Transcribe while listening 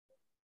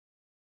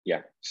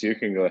Yeah, so you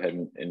can go ahead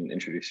and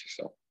introduce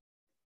yourself.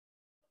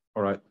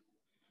 All right.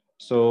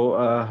 So,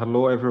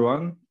 hello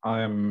everyone.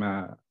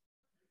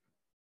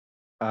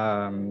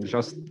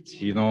 Just,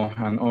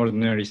 an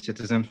ordinary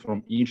citizen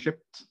from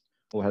Egypt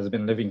who has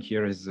been living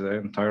here his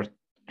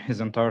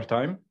entire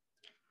time.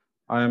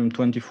 I'm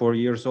 24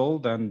 years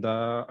old and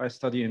I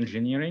study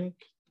engineering.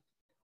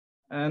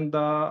 And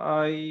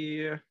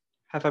I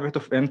have a bit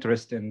of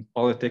interest in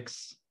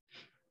politics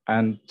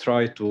and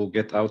try to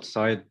get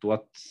outside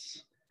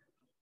what's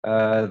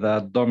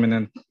the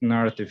dominant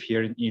narrative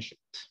here in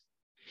Egypt.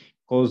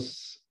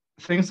 Because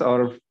things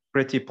are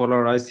pretty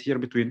polarized here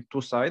between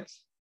two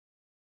sides.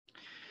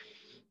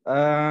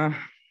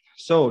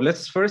 So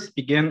let's first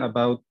begin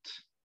about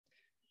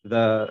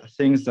the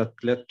things that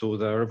led to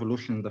the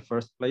revolution in the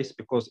first place,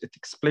 because it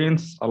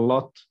explains a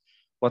lot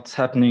what's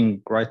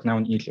happening right now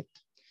in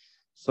Egypt.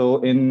 So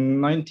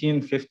in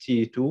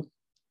 1952,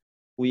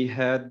 we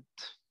had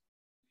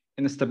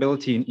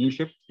instability in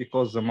Egypt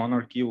because the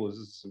monarchy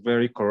was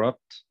very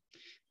corrupt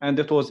and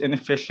it was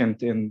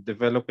inefficient in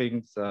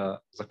developing the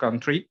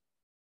country.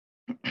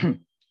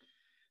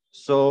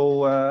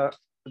 So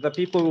the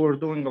people were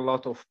doing a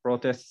lot of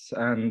protests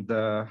and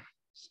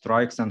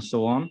strikes and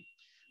so on,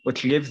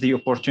 which gave the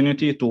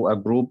opportunity to a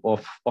group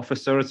of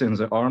officers in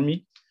the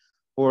army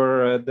who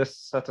were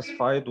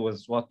dissatisfied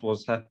with what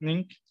was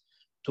happening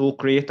to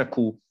create a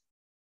coup,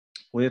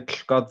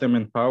 which got them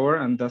in power.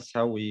 And that's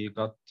how we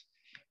got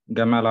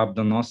Gamal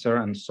Abdel Nasser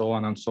and so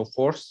on and so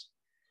forth.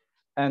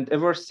 And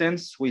ever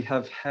since, we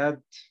have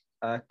had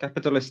a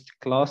capitalist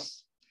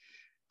class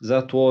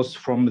that was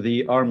from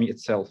the army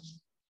itself.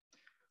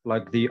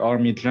 Like the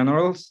army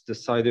generals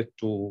decided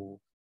to,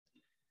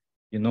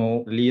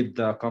 lead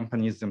the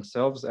companies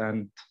themselves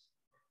and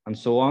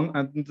so on.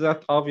 And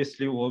that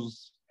obviously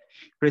was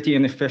pretty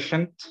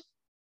inefficient,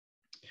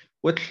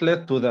 which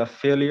led to the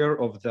failure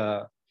of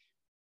the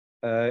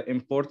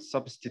import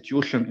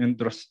substitution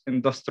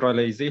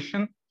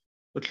industrialization,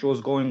 which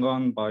was going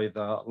on by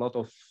a lot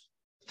of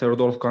third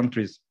world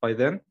countries by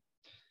then.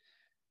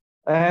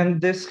 And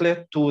this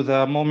led to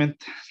the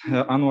moment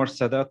Anwar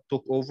Sadat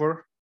took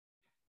over,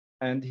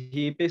 and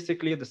he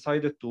basically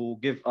decided to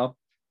give up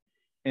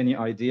any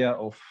idea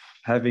of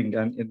having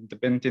an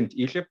independent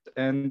Egypt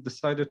and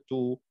decided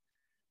to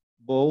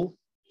bow,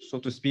 so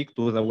to speak,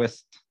 to the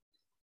West,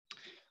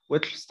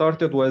 which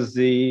started with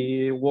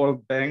the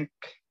World Bank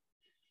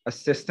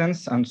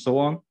assistance and so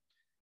on,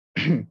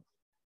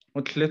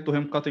 which led to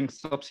him cutting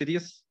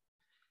subsidies.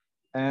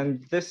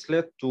 And this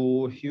led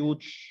to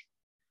huge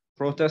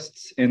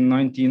protests in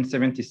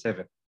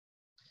 1977.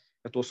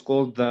 It was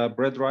called the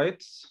Bread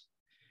Riots,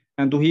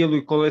 and here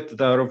we call it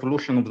the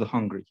Revolution of the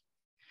Hungry.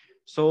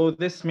 So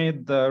this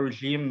made the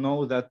regime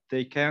know that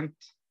they can't,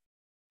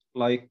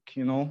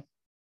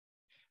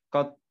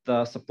 cut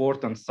the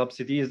support and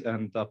subsidies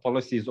and the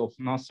policies of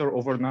Nasser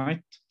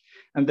overnight.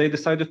 And they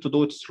decided to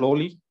do it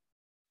slowly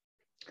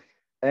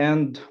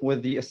and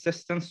with the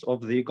assistance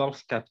of the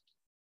Gulf capital,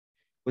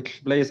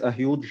 which plays a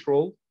huge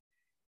role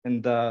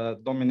in the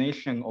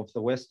domination of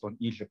the West on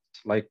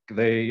Egypt. Like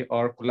they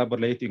are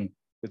collaborating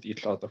with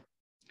each other.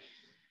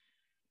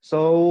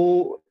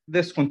 So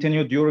this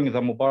continued during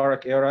the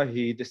Mubarak era.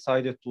 He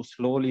decided to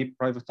slowly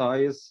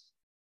privatize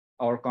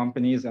our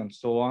companies and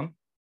so on.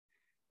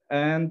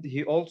 And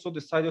he also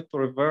decided to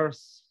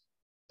reverse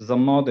the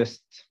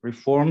modest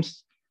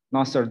reforms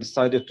Nasser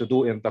decided to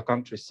do in the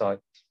countryside,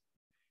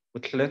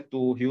 which led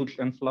to huge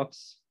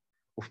influx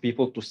of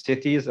people to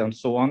cities and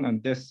so on.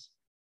 And this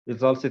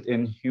resulted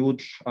in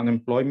huge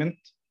unemployment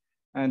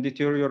and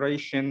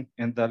deterioration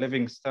in the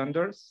living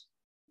standards,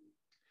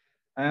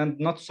 and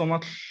not so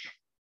much,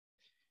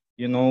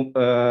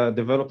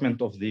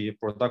 development of the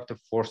productive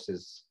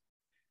forces.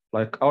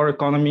 Like our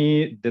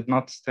economy did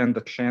not stand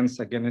a chance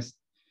against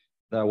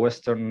the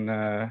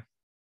Western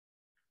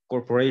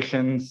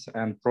corporations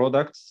and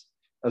products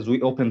as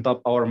we opened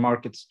up our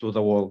markets to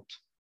the world.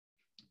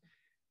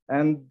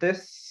 And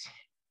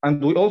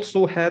we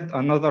also had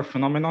another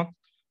phenomenon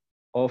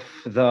of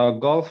the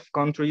Gulf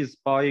countries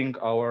buying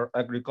our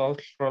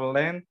agricultural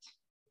land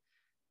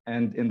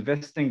and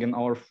investing in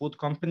our food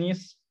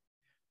companies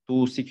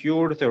to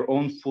secure their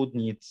own food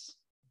needs.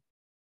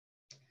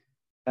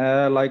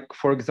 Like,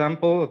 for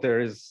example, there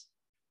is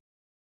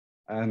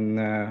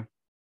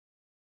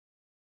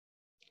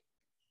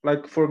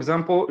for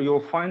example,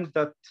 you'll find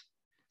that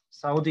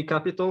Saudi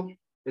capital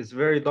is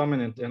very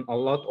dominant in a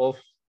lot of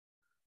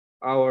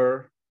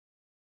our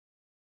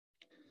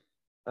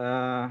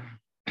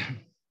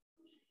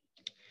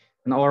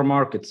in our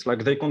markets.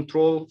 Like they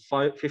control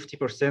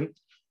 50%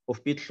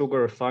 of beet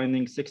sugar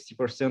refining,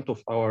 60%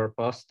 of our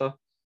pasta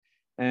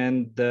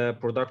and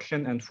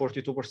production, and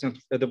 42%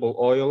 of edible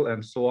oil,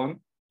 and so on.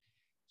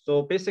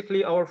 So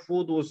basically, our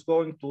food was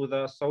going to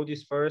the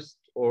Saudis first,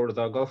 or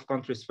the Gulf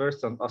countries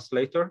first, and us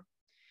later.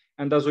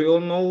 And as we all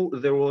know,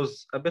 there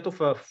was a bit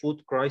of a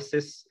food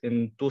crisis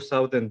in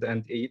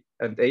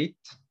 2008,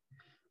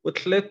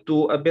 which led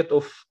to a bit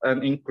of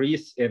an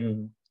increase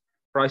in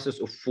prices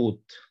of food.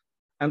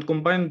 And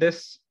combine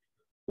this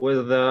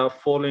with the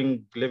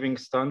falling living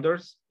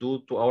standards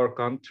due to our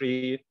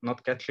country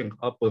not catching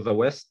up with the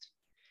West.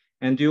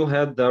 And you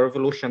had the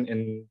revolution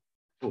in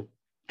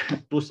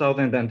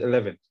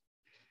 2011.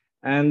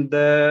 And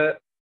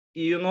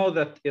you know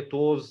that it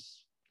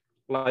was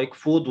like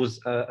food was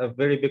a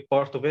very big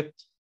part of it.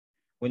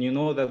 When you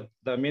know that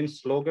the main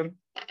slogan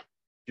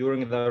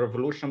during the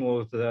revolution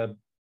was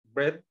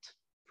bread,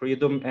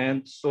 freedom,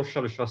 and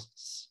social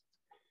justice.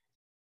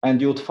 And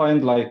you'd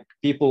find like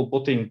people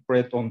putting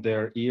bread on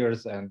their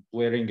ears and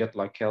wearing it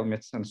like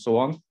helmets and so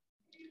on.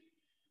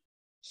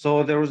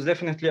 So there was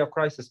definitely a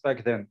crisis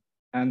back then.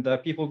 And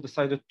people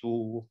decided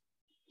to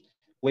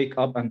wake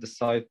up and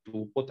decide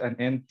to put an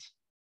end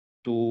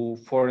to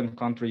foreign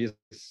countries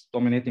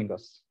dominating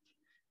us.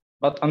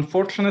 But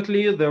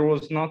unfortunately, there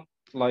was not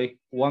like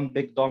one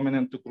big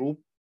dominant group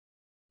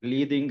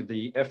leading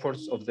the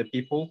efforts of the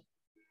people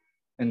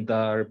in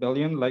the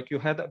rebellion. Like you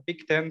had a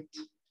big tent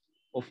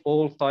of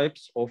all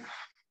types of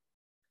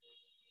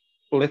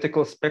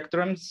political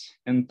spectrums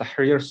in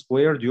Tahrir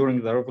Square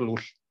during the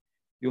revolution.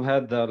 You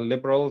had the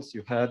liberals,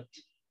 you had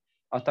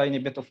a tiny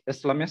bit of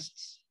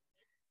Islamists,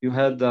 you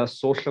had the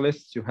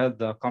socialists, you had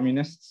the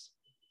communists.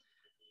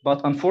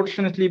 But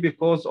unfortunately,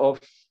 because of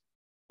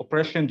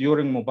oppression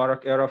during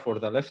Mubarak era for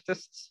the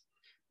leftists,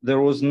 there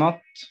was not,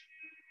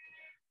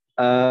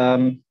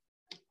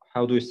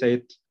 how do you say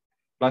it,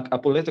 like a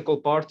political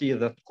party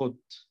that could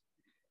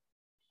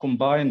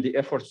combine the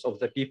efforts of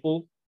the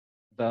people,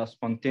 the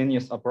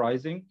spontaneous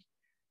uprising,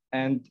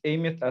 and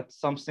aim it at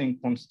something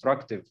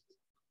constructive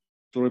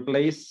to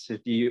replace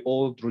the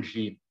old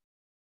regime.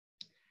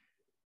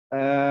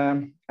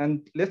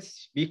 And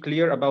let's be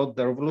clear about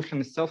the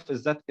revolution itself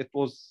is that it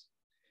was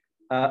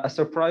a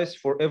surprise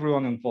for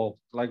everyone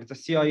involved. Like the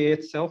CIA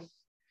itself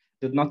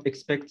did not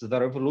expect the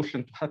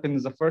revolution to happen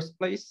in the first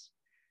place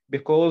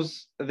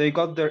because they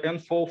got their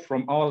info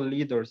from our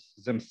leaders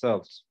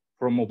themselves,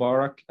 from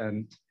Mubarak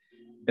and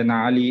Ben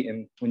Ali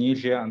in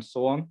Tunisia and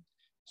so on.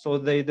 So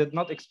they did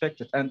not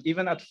expect it. And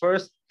even at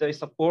first, they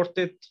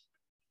supported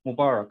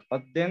Mubarak.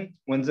 But then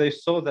when they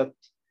saw that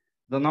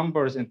the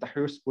numbers in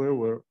Tahrir Square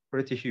were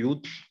pretty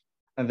huge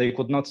and they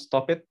could not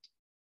stop it,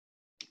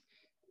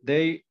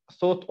 they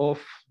thought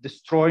of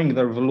destroying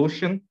the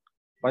revolution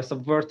by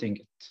subverting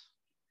it,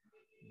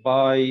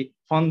 by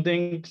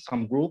funding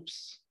some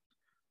groups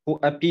who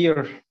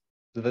appear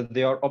that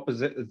they are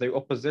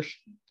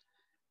opposition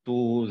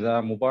to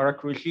the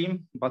Mubarak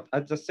regime, but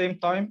at the same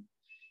time,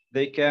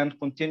 they can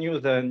continue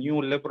the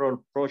new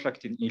liberal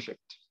project in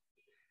Egypt.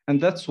 And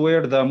that's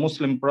where the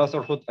Muslim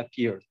Brotherhood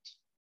appeared.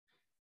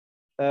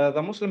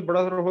 The Muslim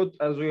Brotherhood,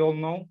 as we all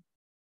know,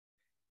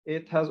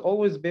 it has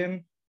always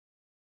been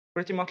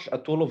pretty much a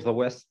tool of the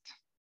West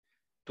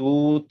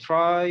to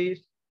try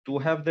to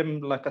have them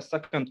like a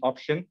second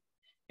option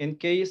in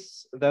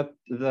case that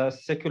the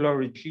secular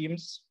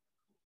regimes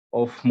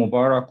of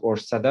Mubarak or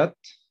Sadat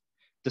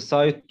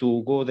decide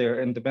to go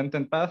their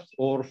independent path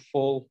or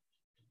fall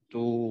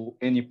to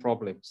any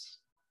problems.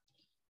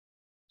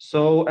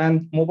 So,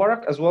 and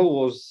Mubarak as well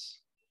was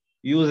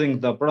using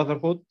the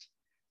Brotherhood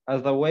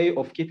as a way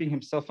of keeping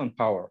himself in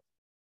power.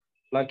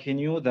 Like he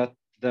knew that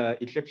the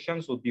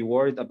Egyptians would be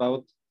worried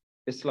about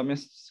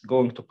Islamists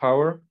going to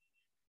power,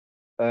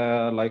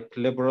 like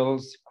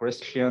liberals,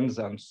 Christians,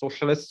 and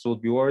socialists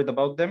would be worried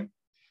about them.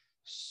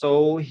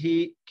 So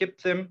he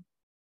kept them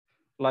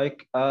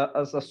like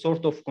as a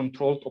sort of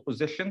controlled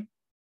opposition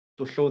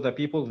to show the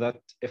people that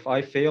if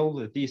I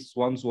fail, these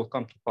ones will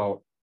come to power.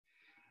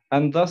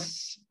 And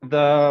thus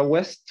the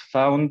West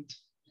found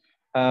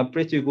a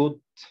pretty good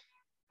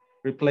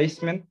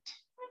replacement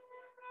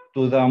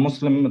to the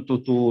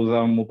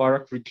the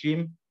Mubarak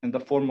regime in the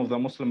form of the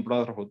Muslim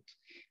Brotherhood.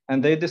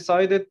 And they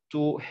decided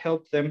to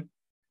help them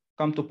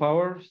come to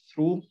power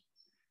through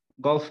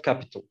Gulf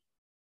capital,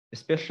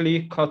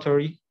 especially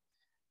Qatari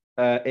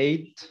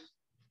aid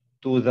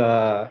to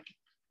the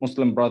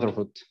Muslim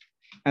Brotherhood.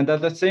 And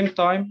at the same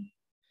time,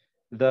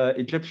 the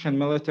Egyptian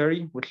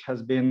military, which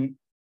has been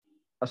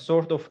a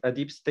sort of a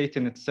deep state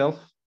in itself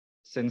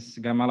since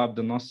Gamal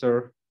Abdel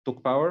Nasser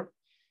took power,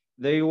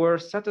 they were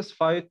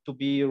satisfied to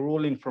be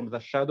ruling from the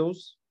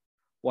shadows,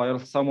 while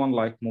someone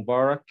like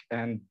Mubarak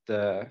and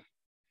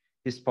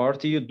his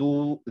party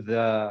do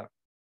the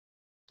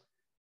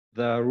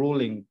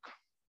ruling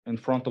in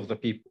front of the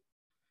people.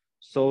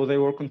 So they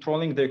were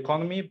controlling the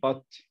economy,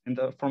 but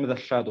from the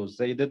shadows.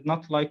 They did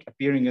not like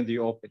appearing in the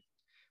open.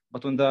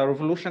 But when the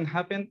revolution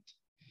happened,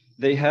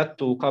 they had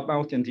to come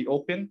out in the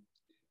open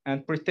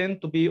and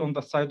pretend to be on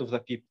the side of the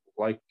people.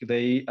 Like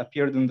they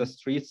appeared in the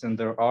streets in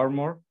their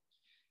armor,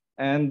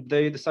 and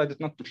they decided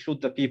not to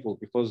shoot the people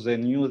because they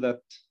knew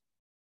that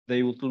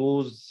they would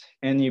lose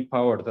any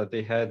power that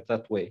they had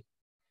that way.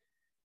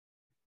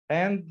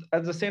 And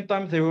at the same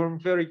time, they were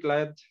very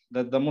glad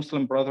that the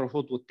Muslim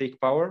Brotherhood would take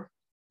power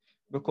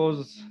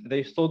because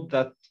they thought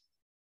that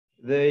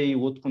they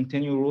would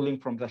continue ruling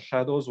from the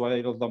shadows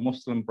while the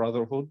Muslim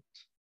Brotherhood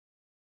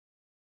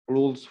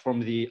rules from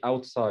the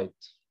outside.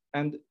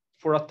 And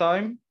for a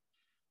time,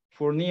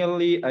 for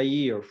nearly a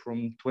year,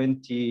 from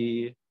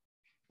 2015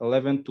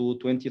 2011 to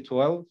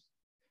 2012,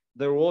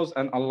 there was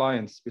an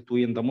alliance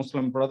between the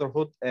Muslim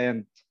Brotherhood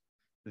and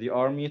the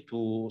army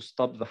to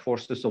stop the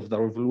forces of the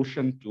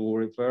revolution, to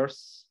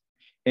reverse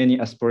any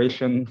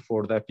aspiration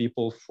for the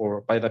people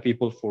by the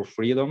people for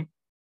freedom,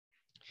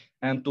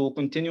 and to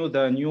continue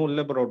the new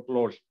liberal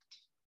project.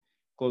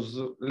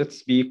 Because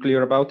let's be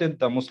clear about it,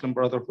 the Muslim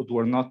Brotherhood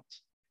were not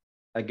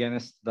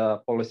against the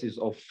policies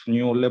of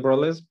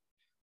neoliberalism.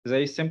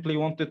 They simply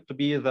wanted to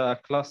be the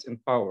class in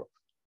power.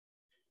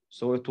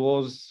 So it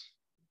was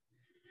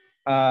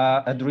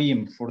a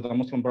dream for the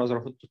Muslim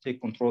Brotherhood to take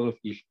control of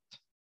Egypt.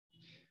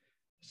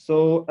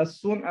 So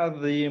as soon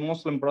as the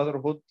Muslim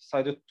Brotherhood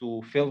decided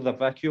to fill the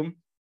vacuum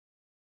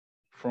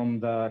from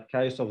the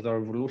chaos of the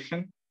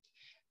revolution,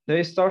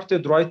 they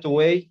started right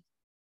away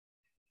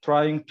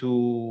trying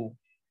to,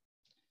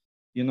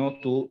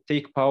 to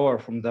take power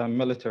from the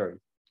military.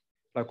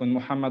 Like when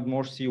Mohamed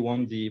Morsi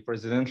won the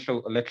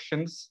presidential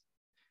elections,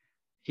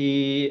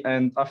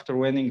 and after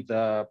winning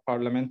the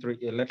parliamentary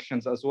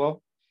elections as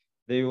well,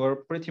 they were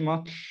pretty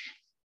much,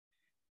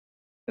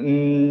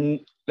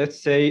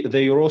 let's say,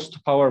 they rose to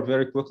power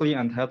very quickly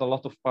and had a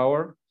lot of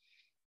power,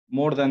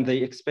 more than they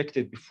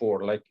expected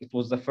before. Like it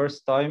was the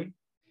first time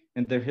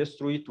in their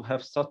history to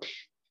have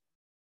such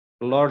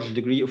a large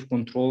degree of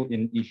control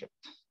in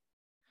Egypt.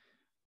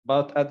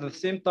 But at the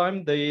same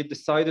time, they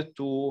decided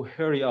to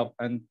hurry up,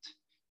 and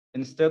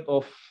instead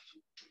of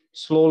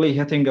slowly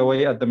hitting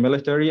away at the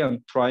military and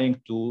trying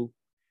to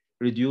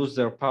reduce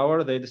their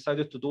power, they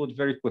decided to do it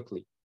very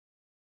quickly.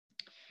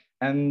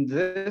 And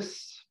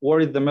this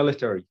worried the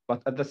military,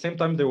 but at the same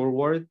time, they were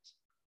worried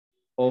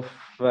of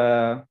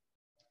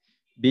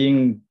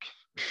being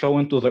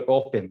shown to the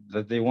open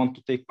that they want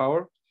to take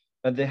power,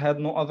 but they had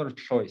no other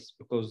choice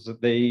because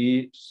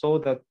they saw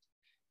that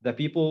the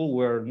people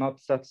were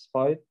not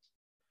satisfied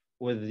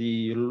with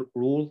the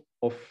rule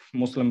of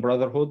Muslim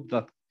Brotherhood,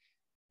 that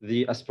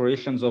the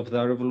aspirations of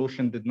the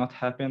revolution did not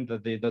happen,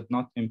 that they did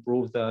not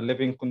improve the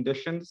living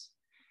conditions.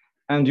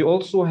 And you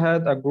also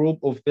had a group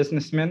of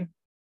businessmen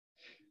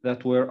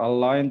that were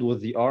aligned with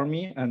the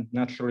army, and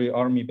naturally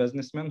army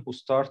businessmen who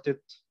started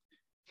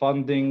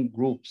funding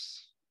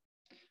groups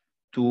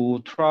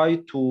to try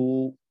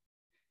to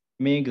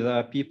make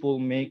the people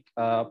make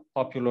a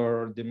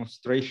popular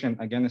demonstration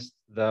against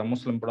the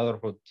Muslim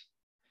Brotherhood.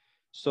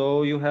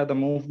 So you had a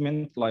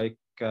movement like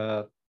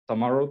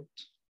Tamarud,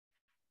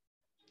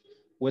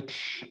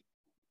 which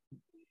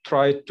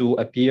tried to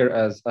appear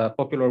as a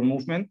popular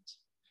movement,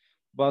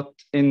 but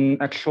in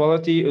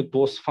actuality, it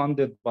was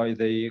funded by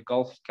the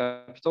Gulf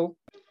capital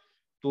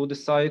to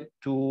decide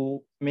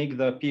to make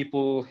the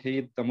people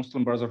hate the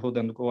Muslim Brotherhood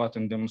and go out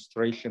in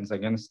demonstrations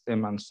against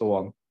them and so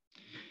on.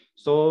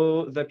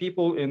 So the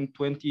people in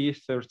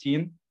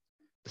 2013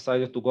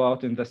 decided to go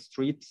out in the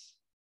streets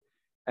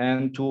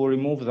and to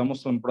remove the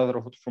Muslim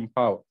Brotherhood from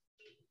power,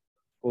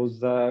 because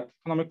the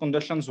economic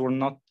conditions were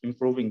not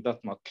improving that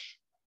much.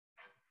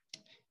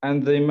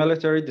 And the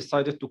military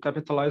decided to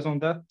capitalize on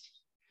that.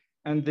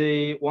 And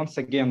they, once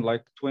again,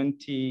 like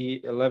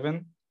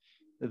 2011,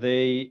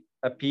 they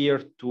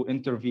appeared to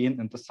intervene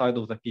in the side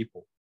of the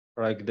people.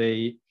 Like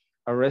they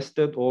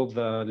arrested all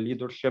the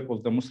leadership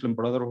of the Muslim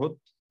Brotherhood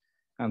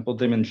and put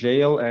them in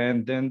jail.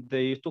 And then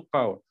they took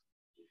power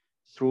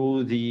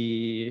through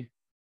the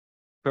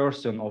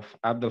person of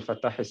Abdel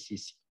Fattah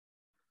al-Sisi.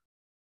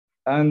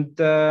 And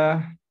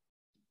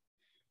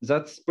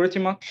that's pretty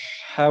much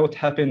how it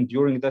happened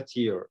during that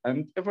year.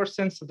 And ever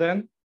since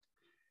then,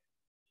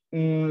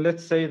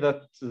 let's say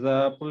that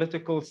the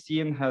political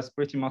scene has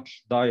pretty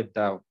much died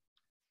down.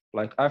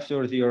 Like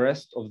after the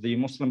arrest of the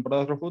Muslim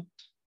Brotherhood,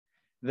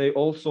 they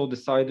also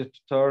decided to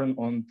turn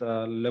on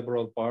the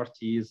liberal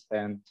parties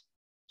and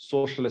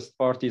socialist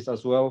parties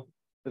as well,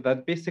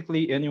 that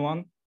basically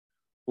anyone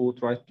who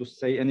tried to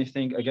say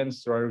anything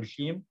against the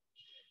regime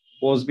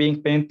was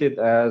being painted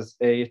as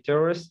a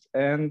terrorist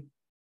and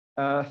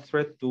a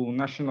threat to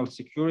national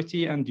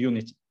security and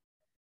unity.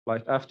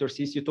 Like after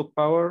Sisi took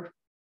power,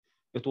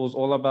 it was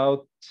all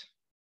about,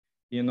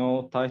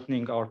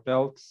 tightening our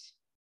belts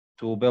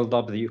to build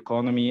up the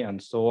economy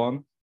and so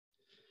on.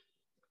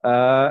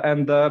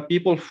 And the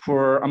people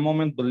for a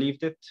moment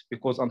believed it,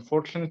 because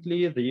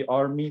unfortunately the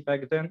army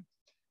back then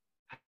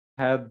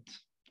had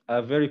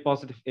a very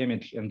positive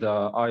image in the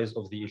eyes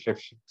of the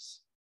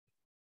Egyptians.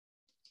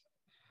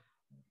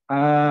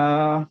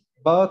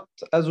 But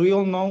as we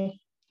all know,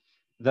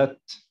 that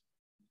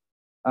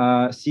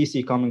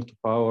Sisi coming to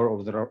power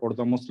or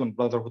the Muslim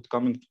Brotherhood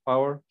coming to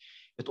power,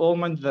 it all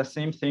meant the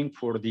same thing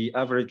for the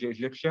average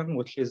Egyptian,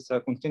 which is a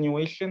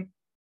continuation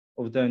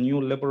of the new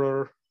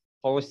liberal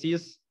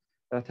policies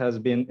that has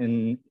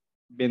been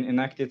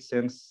enacted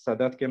since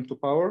Sadat came to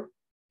power,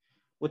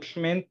 which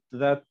meant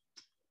that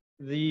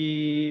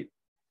the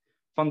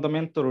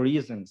fundamental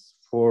reasons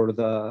for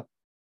the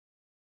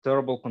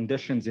terrible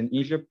conditions in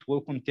Egypt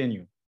will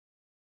continue.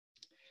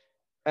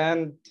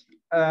 And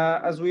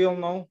as we all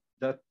know,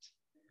 that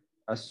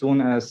as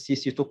soon as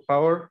Sisi took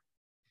power,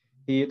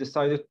 he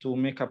decided to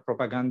make a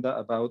propaganda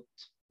about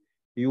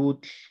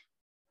huge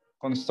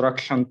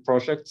construction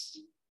projects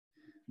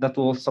that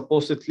will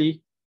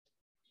supposedly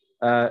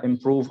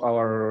improve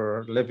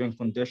our living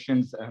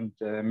conditions and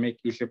make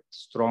Egypt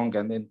strong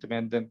and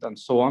independent and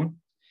so on.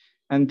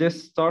 And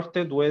this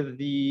started with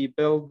the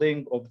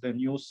building of the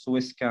new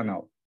Suez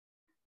Canal.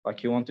 Like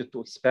he wanted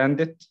to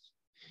expand it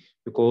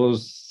because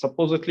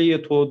supposedly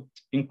it would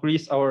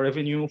increase our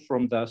revenue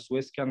from the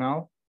Suez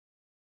Canal,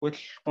 which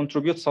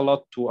contributes a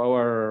lot to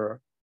our,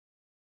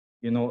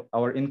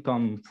 our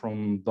income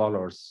from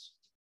dollars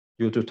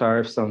due to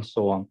tariffs and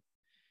so on.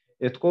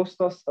 It cost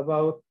us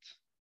about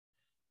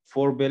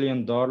 $4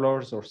 billion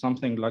or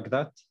something like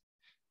that.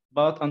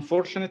 But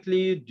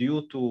unfortunately,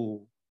 due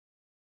to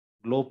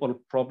global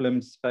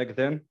problems back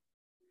then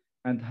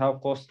and how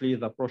costly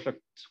the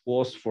project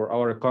was for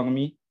our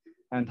economy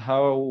and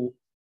how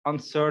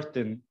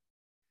uncertain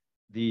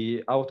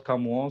the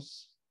outcome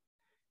was,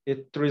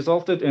 it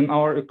resulted in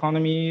our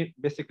economy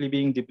basically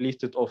being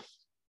depleted of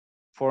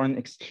foreign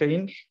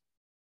exchange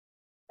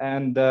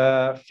and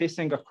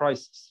facing a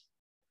crisis.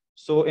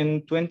 So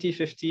in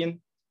 2015,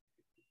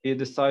 he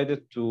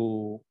decided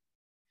to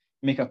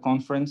make a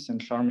conference in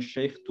Sharm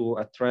el-Sheikh to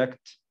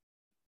attract,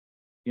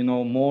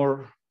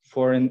 more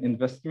foreign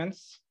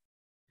investments.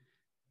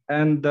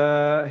 And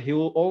he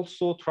will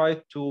also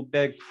try to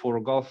beg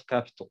for Gulf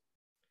capital.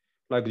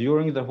 Like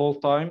during the whole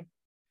time,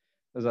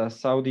 the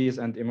Saudis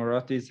and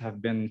Emiratis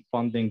have been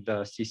funding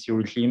the Sisi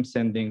regime,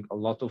 sending a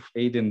lot of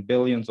aid in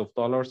billions of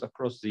dollars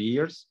across the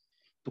years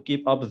to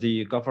keep up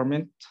the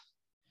government,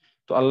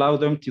 to allow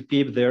them to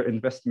keep their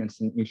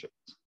investments in Egypt.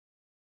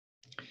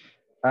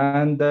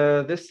 And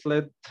this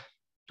led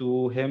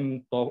to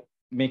him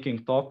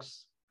making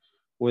talks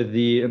with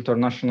the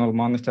International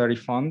Monetary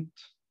Fund.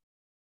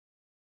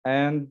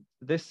 And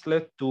this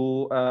led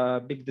to a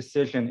big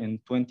decision in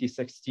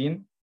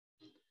 2016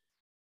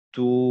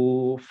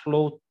 to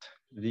float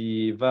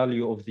the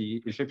value of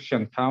the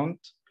Egyptian pound,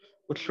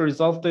 which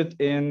resulted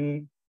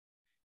in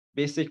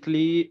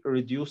basically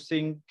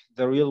reducing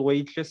the real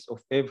wages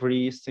of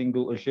every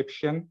single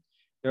Egyptian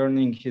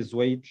earning his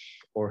wage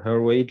or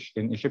her wage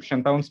in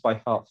Egyptian pounds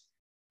by half.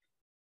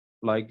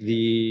 Like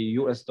the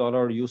US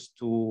dollar used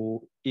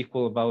to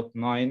equal about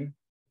 9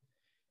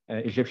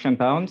 Egyptian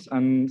pounds,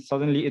 and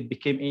suddenly it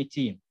became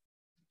 18.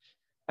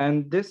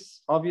 And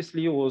this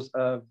obviously was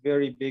a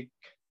very big,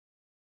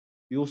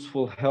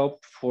 useful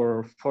help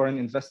for foreign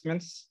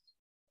investments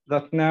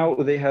that now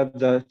they have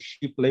the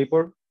cheap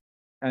labor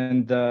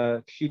and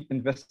the cheap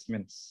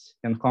investments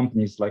in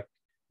companies. Like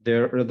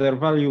their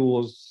value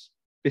was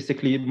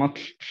basically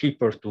much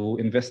cheaper to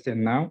invest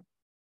in now.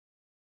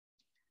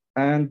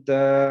 And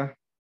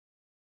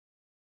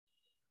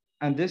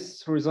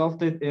this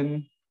resulted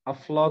in a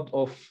flood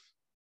of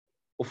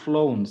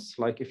loans.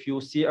 Like if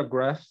you see a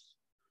graph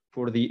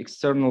for the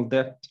external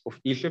debt of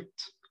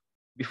Egypt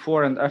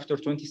before and after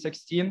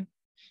 2016,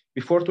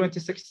 before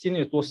 2016,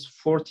 it was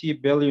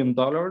 $40 billion.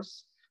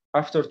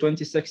 After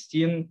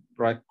 2016,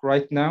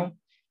 right now,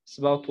 it's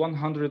about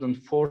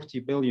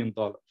 $140 billion.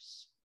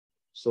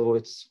 So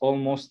it's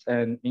almost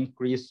an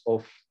increase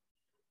of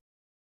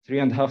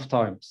 3.5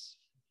 times.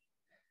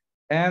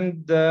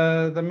 And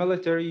the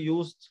military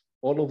used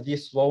all of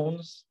these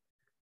loans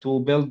to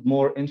build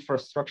more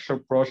infrastructure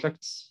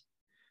projects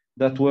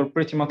that were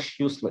pretty much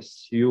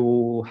useless.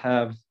 You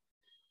have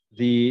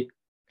the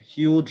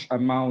huge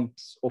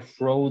amounts of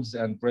roads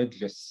and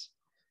bridges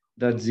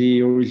that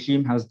the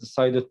regime has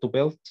decided to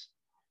build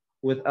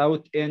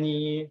without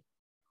any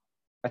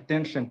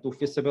attention to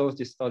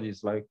feasibility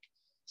studies. Like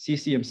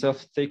Sisi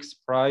himself takes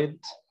pride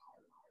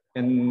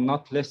in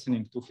not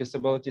listening to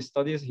feasibility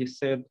studies. He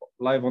said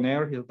live on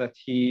air that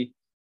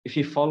if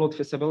he followed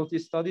feasibility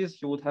studies,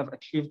 he would have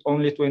achieved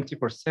only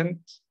 20%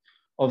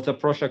 of the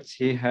projects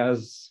he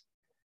have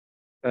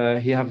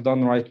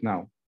done right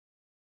now.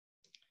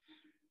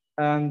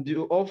 And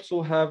you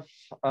also have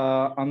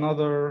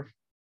another,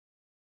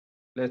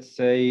 let's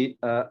say,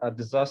 a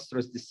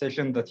disastrous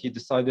decision that he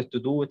decided to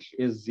do, which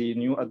is the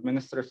new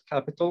administrative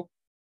capital,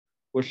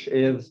 which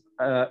is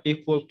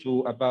equal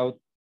to about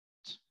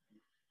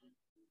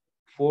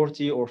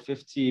 $40 or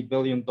 $50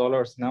 billion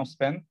now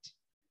spent.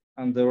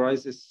 And the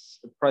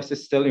price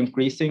is still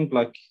increasing.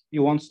 Like he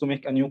wants to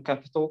make a new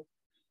capital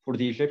for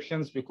the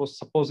Egyptians because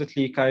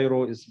supposedly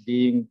Cairo is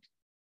being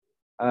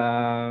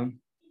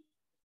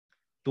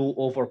too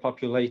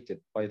overpopulated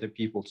by the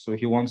people. So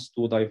he wants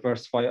to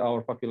diversify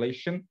our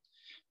population.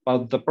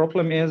 But the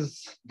problem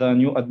is the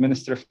new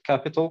administrative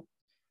capital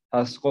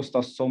has cost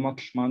us so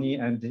much money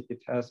and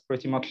it has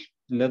pretty much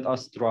led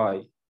us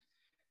dry.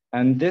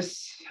 And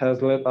this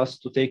has led us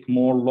to take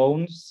more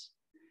loans,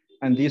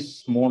 and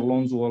these more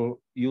loans were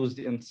used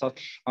in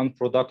such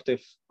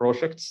unproductive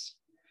projects.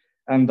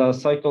 And the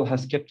cycle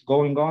has kept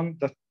going on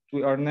that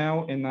we are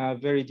now in a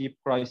very deep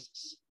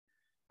crisis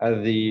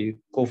as the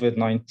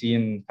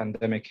COVID-19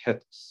 pandemic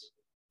hits.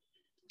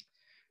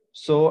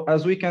 So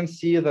as we can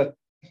see that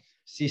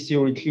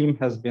Sisi regime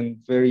has been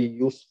very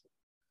useful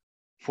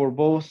for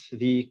both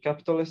the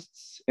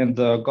capitalists in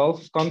the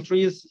Gulf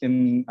countries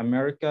in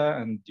America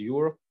and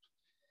Europe,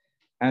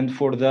 And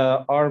for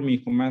the army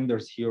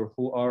commanders here,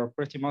 who are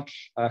pretty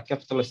much a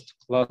capitalist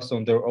class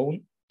on their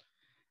own,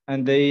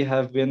 and they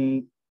have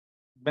been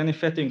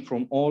benefiting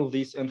from all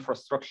these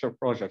infrastructure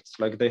projects,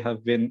 like they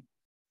have been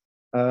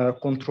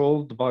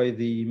controlled by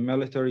the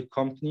military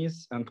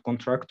companies and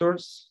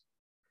contractors.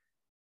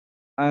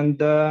 And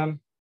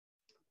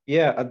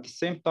yeah, at the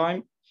same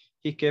time,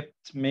 he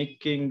kept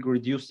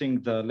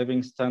reducing the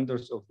living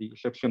standards of the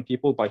Egyptian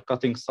people by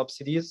cutting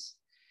subsidies,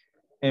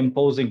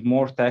 imposing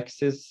more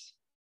taxes,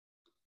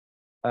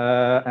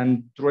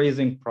 and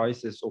raising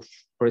prices of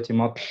pretty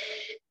much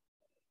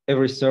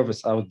every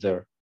service out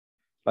there.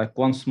 Like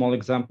one small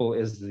example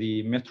is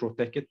the metro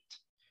ticket.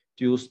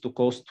 It used to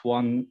cost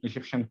 £1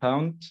 Egyptian.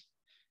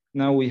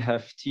 Now we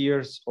have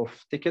tiers of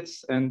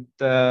tickets, and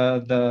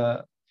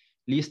the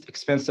least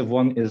expensive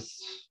one is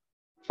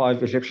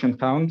 £5 Egyptian.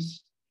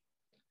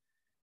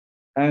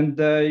 And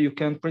you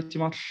can pretty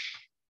much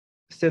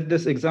set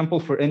this example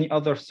for any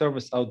other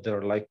service out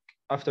there. Like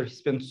after he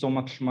spent so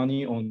much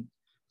money on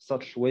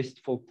such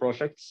wasteful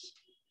projects,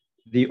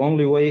 the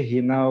only way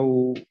he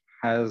now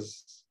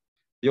has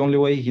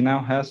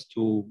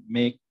to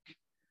make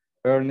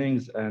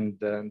earnings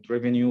and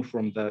revenue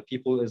from the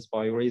people is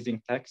by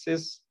raising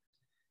taxes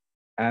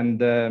and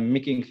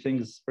making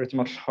things pretty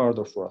much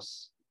harder for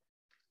us.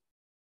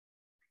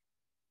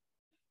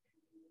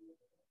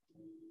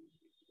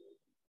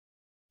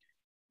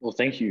 Well,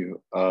 thank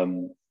you.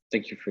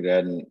 Thank you for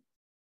that. And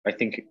I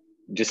think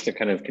just to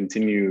kind of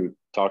continue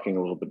talking a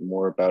little bit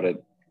more about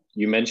it,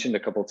 you mentioned a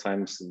couple of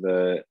times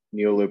the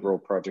neoliberal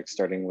project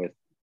starting with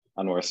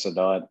Anwar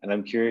Sadat, and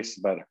I'm curious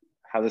about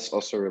how this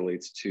also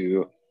relates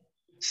to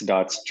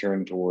Sadat's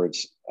turn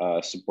towards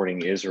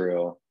supporting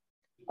Israel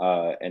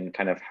and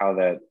kind of how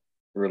that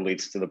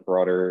relates to the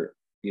broader,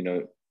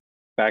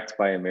 backed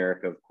by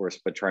America, of course,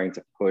 but trying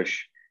to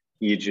push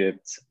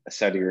Egypt,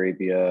 Saudi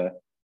Arabia,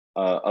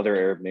 other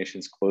Arab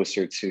nations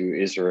closer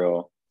to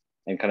Israel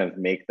and kind of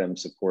make them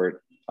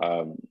support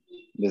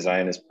the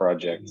Zionist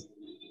project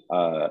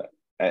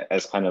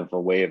as kind of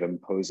a way of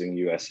imposing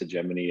US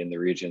hegemony in the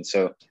region.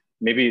 So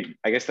maybe,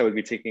 I guess that would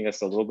be taking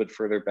us a little bit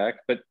further back,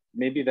 but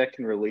maybe that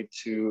can relate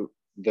to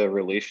the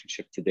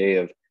relationship today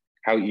of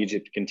how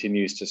Egypt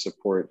continues to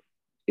support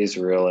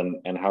Israel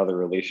and how the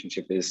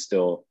relationship is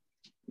still,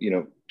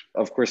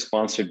 of course,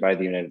 sponsored by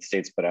the United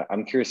States, but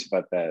I'm curious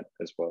about that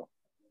as well.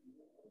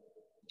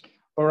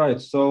 All right,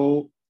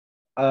 so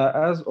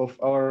as of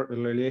our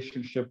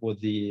relationship with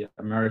the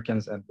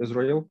Americans and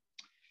Israel,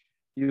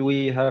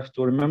 we have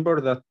to remember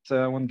that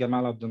when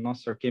Gamal Abdel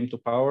Nasser came to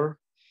power,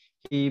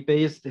 he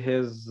based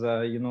his,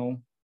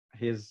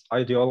 his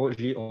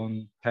ideology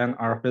on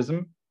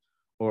pan-Arabism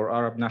or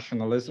Arab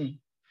nationalism.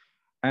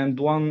 And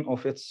one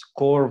of its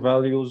core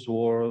values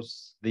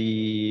was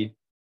the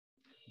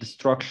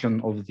destruction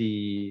of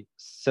the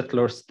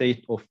settler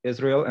state of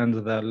Israel and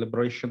the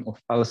liberation of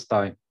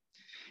Palestine.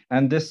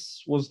 And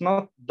this was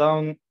not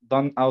done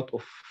out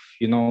of,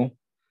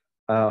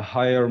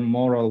 higher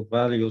moral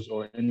values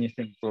or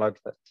anything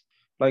like that.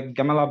 Like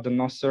Gamal Abdel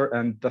Nasser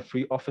and the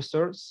free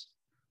officers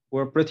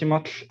were pretty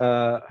much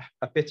a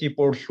petty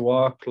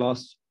bourgeois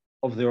class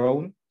of their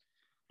own.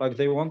 Like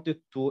they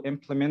wanted to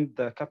implement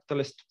the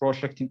capitalist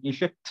project in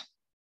Egypt,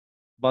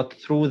 but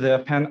through the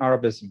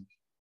pan-Arabism,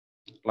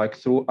 like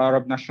through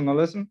Arab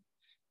nationalism.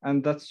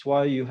 And that's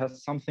why you had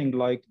something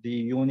like the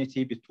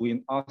unity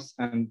between us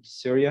and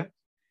Syria,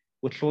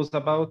 which was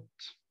about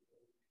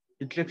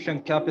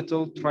Egyptian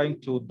capital trying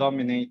to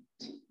dominate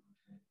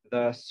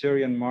the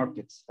Syrian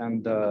markets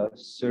and the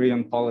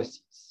Syrian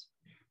policies,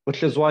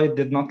 which is why it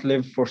did not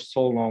live for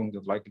so long.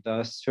 Like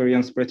the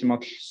Syrians pretty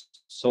much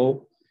saw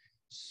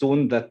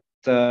soon that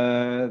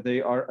they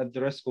are at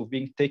the risk of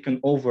being taken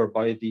over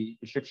by the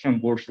Egyptian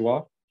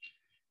bourgeois.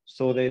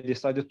 So they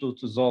decided to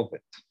dissolve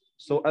it.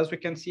 So as we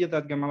can see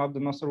that Gamal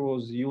Abdel Nasser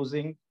was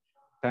using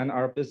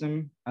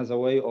pan-Arabism as a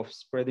way of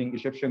spreading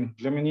Egyptian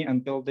hegemony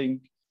and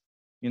building,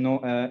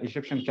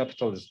 Egyptian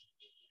capitalism.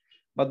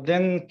 But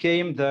then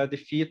came the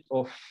defeat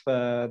of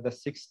the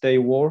Six-Day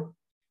War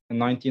in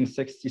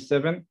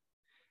 1967.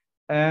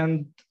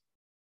 And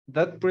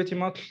that pretty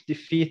much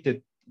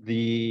defeated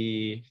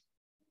the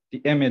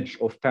image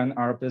of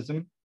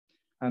pan-Arabism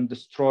and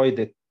destroyed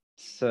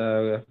its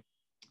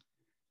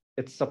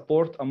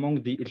support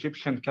among the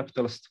Egyptian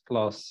capitalist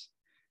class.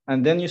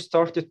 And then you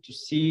started to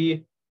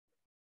see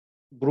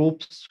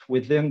groups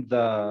within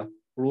the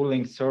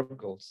ruling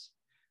circles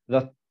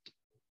that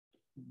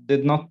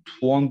did not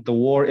want the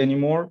war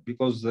anymore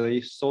because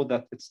they saw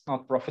that it's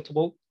not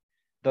profitable,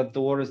 that the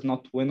war is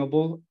not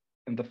winnable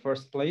in the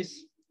first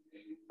place.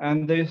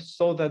 And they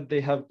saw that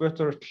they have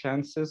better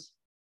chances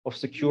of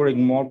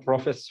securing more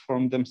profits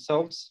from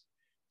themselves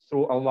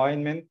through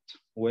alignment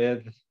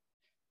with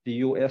the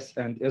US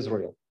and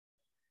Israel.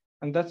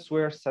 And that's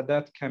where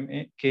Sadat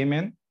came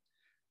in,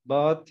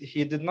 but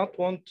he did not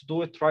want to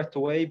do it right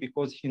away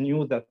because he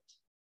knew that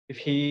if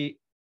he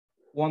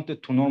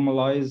wanted to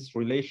normalize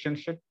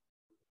relationship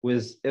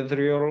with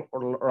Israel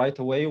right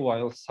away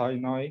while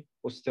Sinai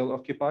was still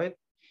occupied,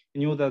 he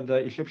knew that the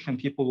Egyptian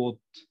people would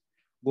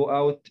go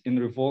out in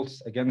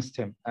revolts against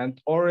him.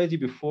 And already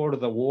before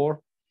the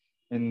war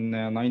in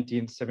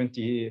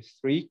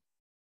 1973,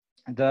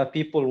 the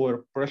people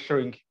were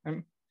pressuring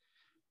him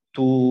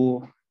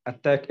to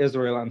attack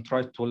Israel and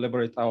try to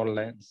liberate our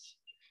lands.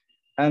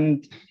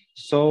 And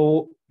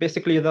so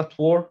basically that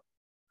war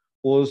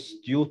was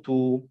due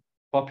to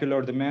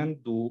popular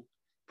demand, to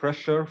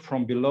pressure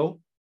from below,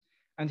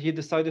 and he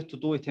decided to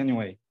do it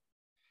anyway.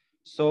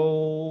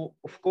 So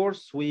of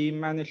course we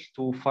managed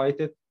to fight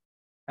it,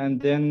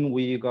 and then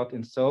we got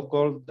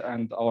encircled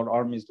and our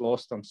armies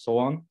lost and so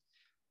on.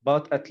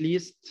 But at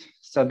least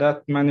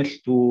Sadat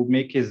managed to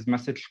make his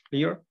message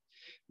clear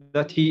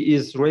that he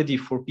is ready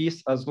for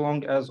peace as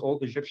long as all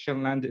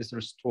Egyptian land is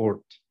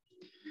restored.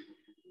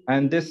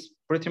 And this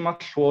pretty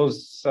much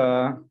was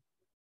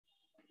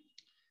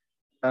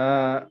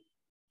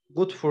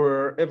good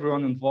for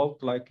everyone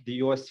involved. Like the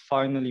US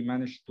finally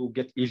managed to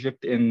get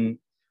Egypt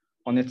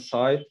on its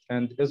side,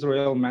 and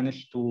Israel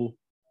managed to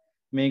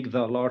make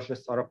the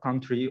largest Arab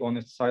country on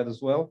its side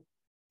as well.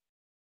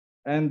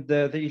 And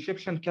the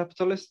Egyptian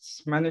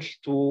capitalists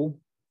managed to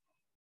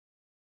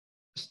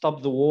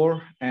stop the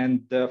war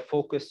and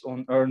focus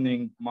on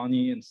earning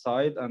money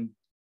inside, and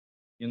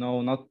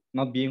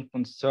not being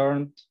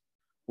concerned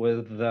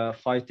with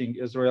fighting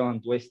Israel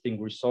and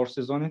wasting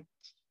resources on it,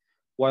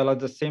 while at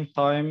the same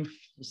time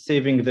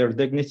saving their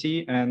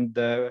dignity and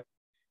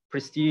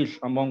prestige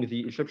among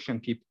the Egyptian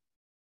people.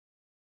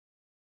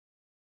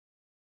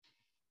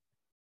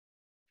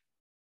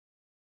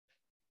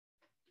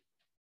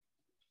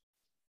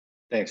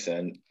 Thanks,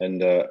 and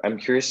I'm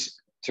curious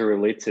to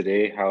relate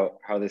today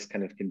how this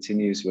kind of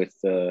continues with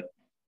the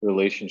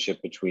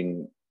relationship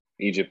between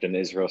Egypt and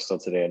Israel still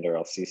today under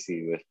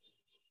al-Sisi, with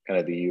kind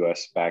of the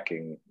US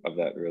backing of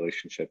that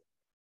relationship.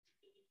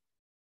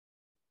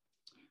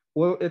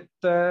 Well, it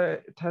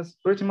has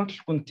pretty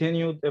much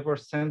continued ever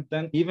since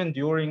then, even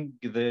during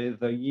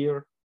the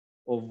year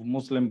of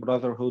Muslim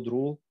Brotherhood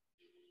rule.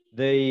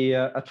 They,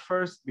 at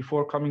first,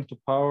 before coming to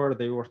power,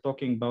 they were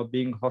talking about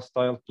being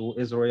hostile to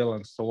Israel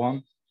and so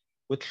on,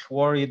 which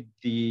worried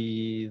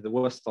the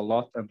West a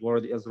lot and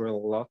worried Israel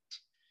a lot,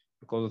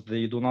 because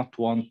they do not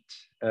want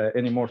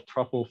any more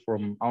trouble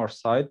from our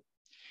side.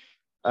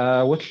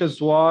 Which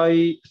is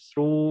why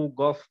through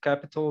Gulf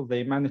Capital,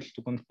 they managed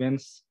to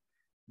convince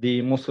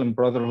the Muslim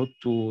Brotherhood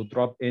to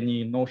drop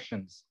any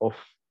notions of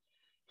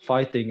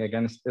fighting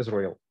against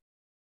Israel.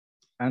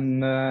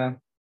 And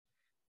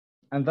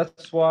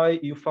that's why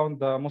you found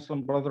the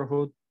Muslim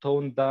Brotherhood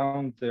toned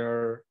down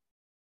their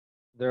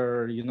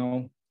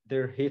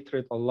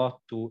hatred a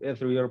lot to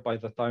Israel by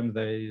the time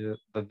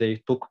they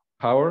took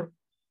power.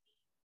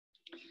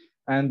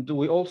 And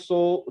we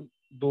also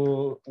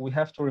we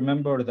have to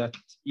remember that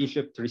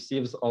Egypt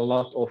receives a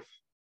lot of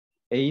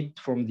aid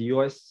from the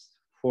US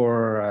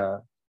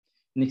for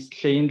in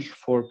exchange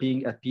for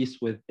being at peace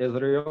with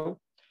Israel.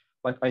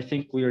 Like I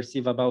think we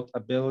receive about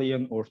 $1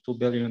 billion or $2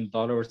 billion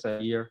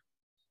a year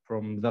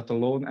from that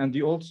alone. And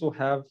you also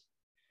have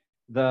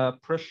the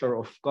pressure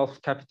of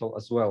Gulf capital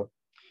as well.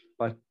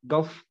 Like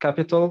Gulf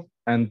capital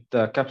and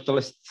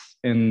capitalists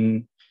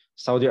in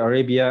Saudi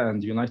Arabia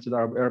and United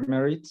Arab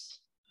Emirates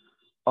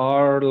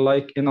are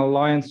like in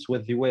alliance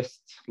with the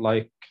West.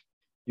 Like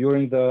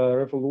during the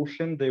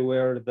revolution, they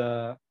were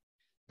the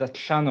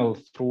channel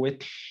through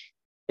which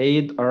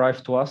aid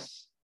arrived to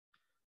us.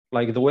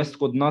 Like the West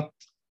could not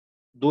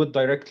do it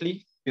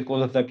directly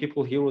because the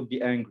people here would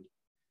be angry.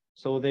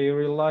 So they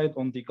relied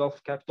on the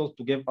Gulf capital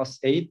to give us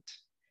aid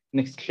in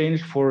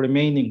exchange for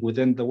remaining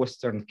within the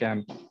Western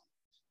camp.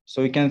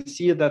 So you can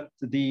see that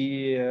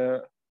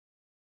the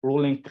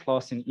ruling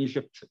class in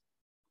Egypt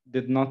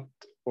did not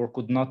or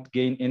could not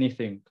gain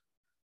anything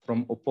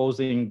from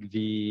opposing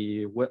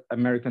the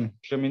American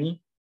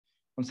hegemony,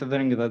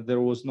 considering that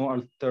there was no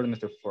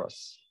alternative for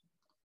us,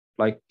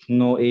 like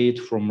no aid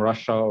from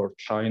Russia or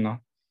China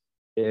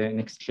in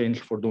exchange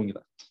for doing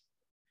that.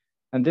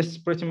 And this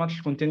pretty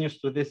much continues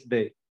to this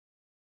day.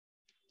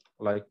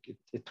 Like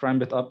it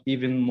ramped up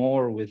even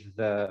more with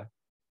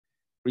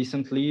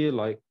recently,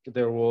 like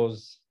there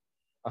was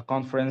a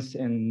conference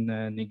in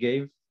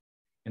Negev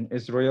in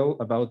Israel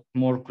about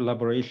more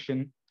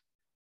collaboration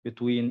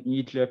between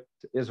Egypt,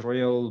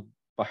 Israel,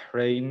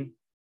 Bahrain,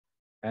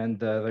 and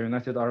the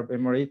United Arab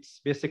Emirates,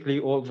 basically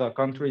all the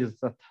countries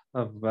that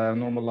have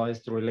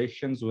normalized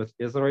relations with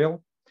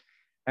Israel.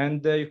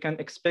 And you can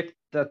expect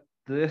that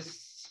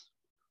this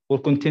will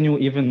continue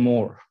even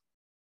more.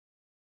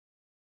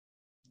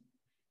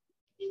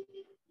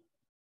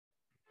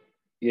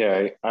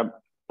 Yeah,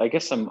 I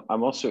guess I'm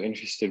also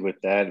interested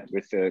with that,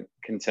 with the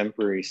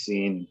contemporary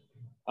scene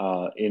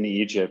in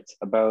Egypt,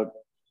 about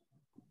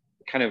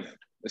kind of,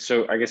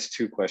 so I guess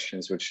two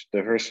questions, which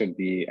the first would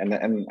be, and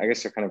I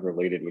guess they're kind of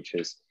related, which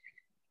is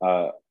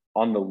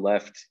on the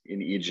left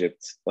in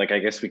Egypt, like I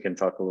guess we can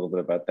talk a little bit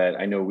about that.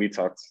 I know we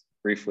talked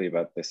briefly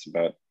about this,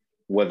 about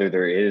whether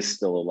there is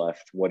still a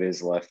left, what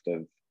is left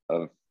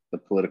of the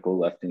political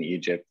left in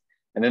Egypt.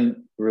 And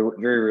then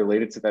very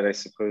related to that, I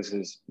suppose,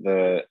 is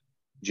the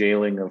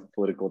jailing of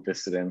political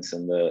dissidents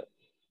and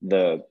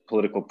the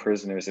political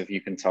prisoners. If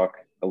you can talk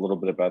a little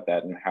bit about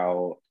that and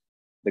how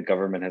the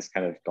government has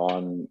kind of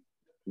gone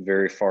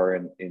very far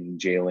in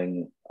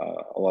jailing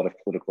a lot of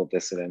political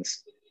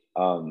dissidents,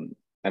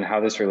 and how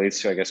this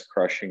relates to, I guess,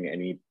 crushing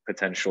any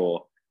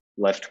potential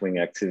left-wing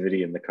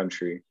activity in the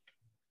country.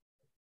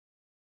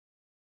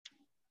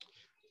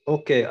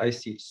 Okay, I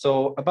see.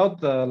 So about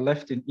the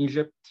left in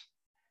Egypt,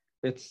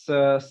 it's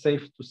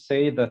safe to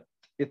say that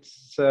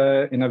it's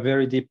in a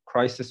very deep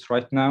crisis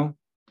right now.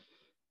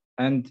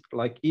 And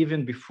like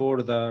even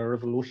before the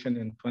revolution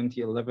in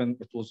 2011,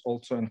 it was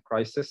also in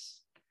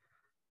crisis.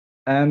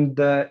 And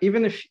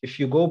even if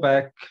you go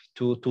back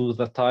to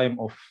the time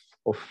of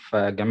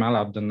Gamal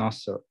Abdel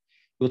Nasser,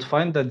 you would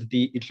find that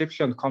the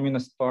Egyptian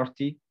Communist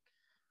Party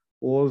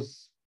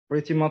was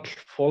pretty much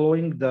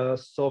following the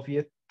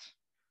Soviet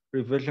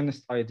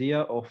revisionist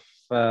idea of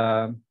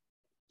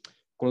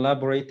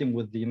collaborating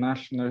with the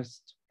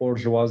nationalist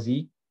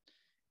bourgeoisie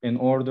in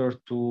order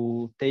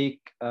to take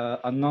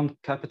a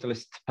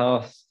non-capitalist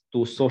path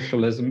to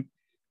socialism,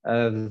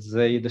 as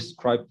they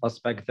described us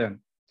back then.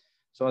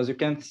 So as you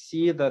can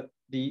see that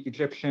the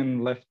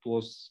Egyptian left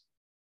was,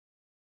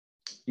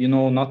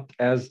 not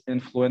as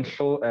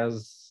influential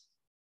as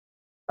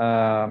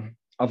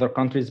other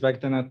countries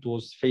back then. It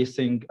was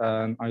facing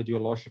an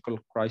ideological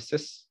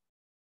crisis.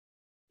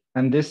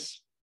 And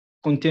this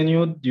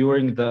continued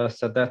during the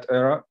Sadat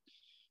era.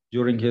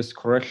 During his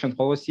correction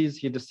policies,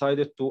 he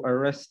decided to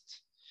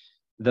arrest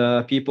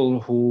the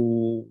people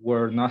who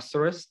were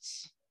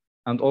Nasserists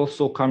and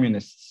also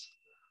communists,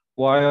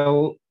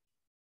 while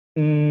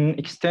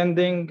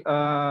extending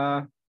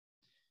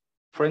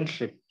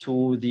friendship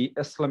to the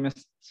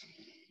Islamist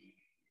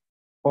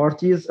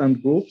parties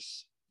and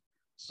groups.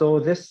 So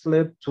this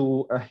led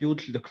to a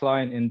huge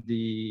decline in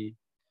the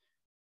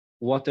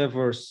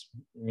whatever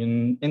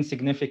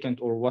insignificant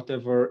or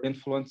whatever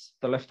influence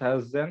the left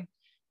has then.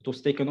 It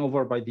was taken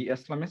over by the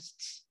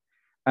Islamists.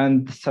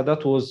 And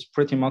Sadat was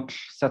pretty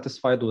much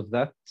satisfied with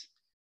that.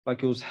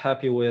 Like he was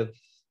happy with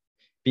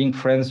being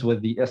friends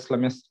with the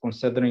Islamists,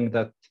 considering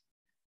that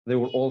they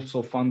were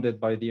also funded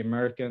by the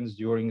Americans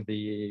during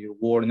the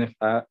war in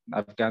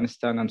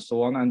Afghanistan and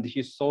so on. And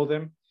he saw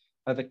them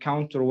as a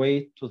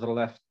counterweight to the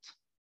left.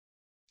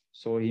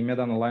 So he made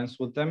an alliance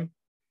with them.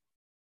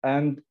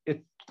 And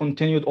it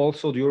continued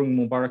also during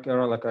Mubarak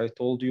era, like I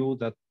told you,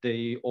 that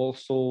they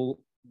also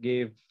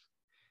gave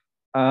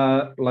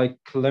like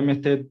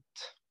limited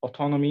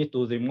autonomy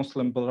to the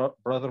Muslim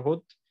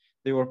Brotherhood.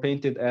 They were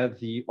painted as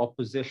the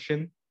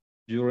opposition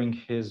during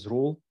his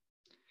rule.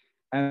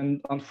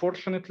 And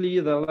unfortunately,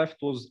 the left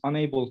was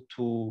unable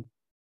to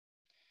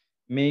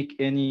make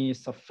any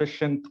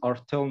sufficient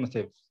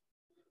alternative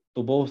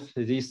to both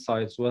these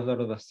sides, whether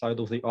the side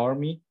of the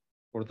army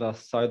or the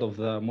side of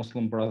the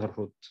Muslim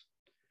Brotherhood.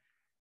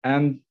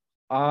 And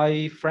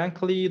I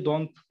frankly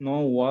don't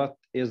know what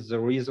is the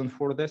reason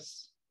for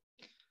this.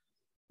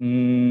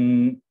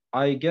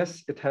 I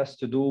guess it has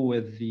to do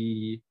with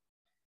the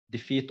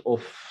defeat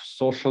of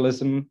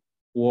socialism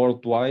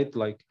worldwide,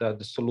 like the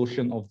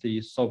dissolution of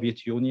the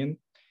Soviet Union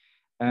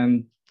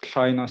and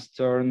China's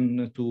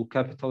turn to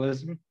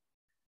capitalism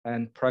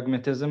and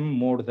pragmatism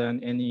more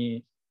than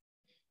any,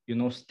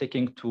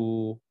 sticking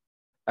to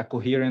a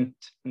coherent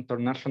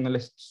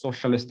internationalist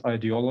socialist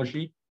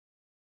ideology.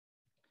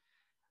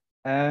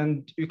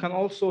 And you can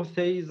also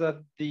say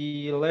that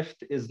the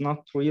left is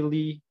not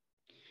really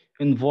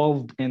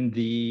involved in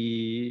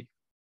the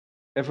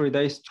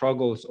everyday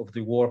struggles of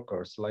the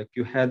workers. Like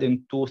you had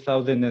in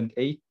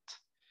 2008,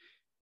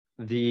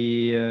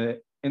 the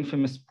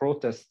infamous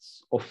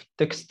protests of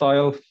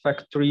textile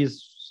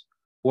factories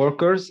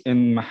workers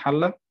in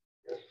Mahalla.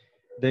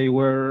 They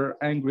were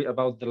angry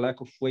about the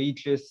lack of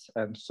wages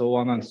and so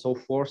on and so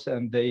forth,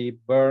 and they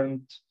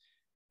burned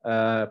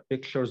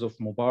pictures of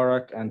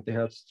Mubarak, and they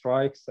had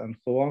strikes and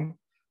so on.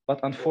 But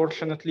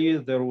unfortunately,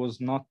 there was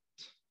not,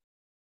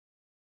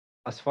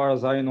 as far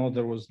as I know,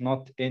 there was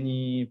not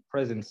any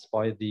presence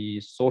by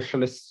the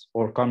socialists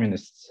or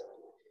communists.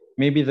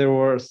 Maybe there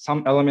were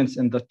some elements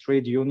in the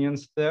trade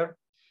unions there,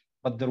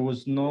 but there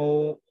was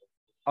no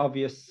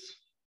obvious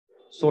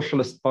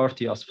socialist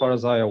party as far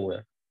as I am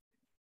aware.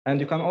 And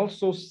you can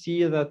also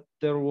see that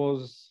there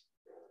was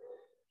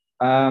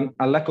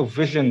a lack of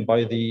vision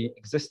by the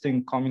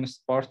existing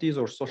communist parties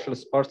or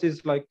socialist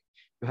parties. Like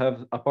you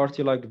have a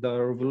party like the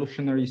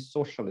Revolutionary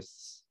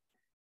Socialists.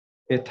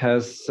 It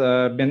has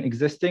been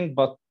existing,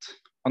 but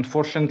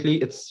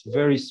unfortunately, it's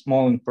very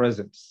small in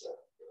presence,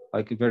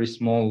 like a very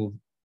small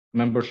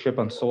membership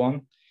and so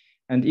on.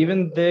 And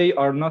even they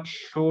are not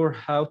sure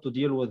how to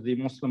deal with the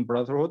Muslim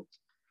Brotherhood.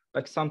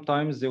 Like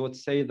sometimes they would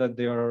say that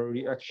they are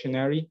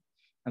reactionary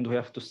and we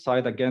have to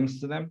side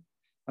against them.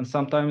 And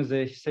sometimes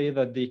they say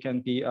that they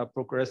can be a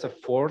progressive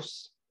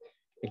force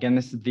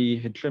against the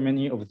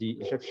hegemony of the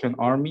Egyptian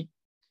army.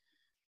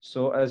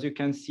 So as you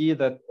can see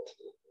that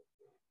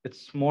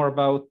it's more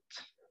about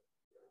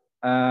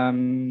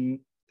tailism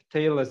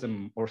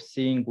or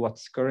seeing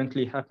what's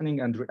currently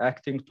happening and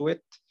reacting to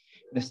it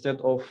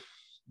instead of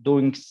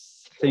doing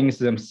things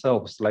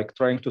themselves, like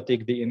trying to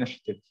take the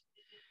initiative.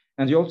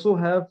 And you also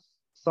have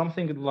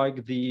something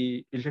like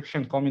the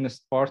Egyptian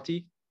Communist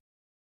Party,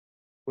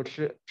 which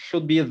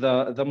should be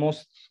the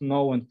most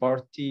known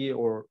party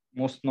or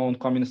most known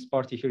communist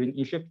party here in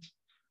Egypt.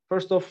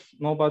 First off,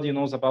 nobody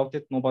knows about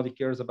it, nobody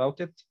cares about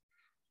it.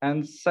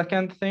 And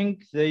second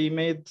thing, they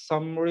made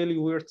some really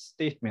weird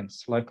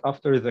statements, like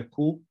after the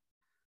coup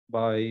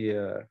by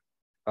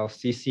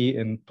Al-Sisi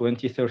in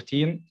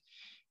 2013,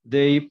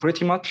 they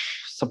pretty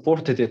much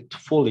supported it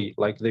fully,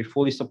 like they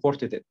fully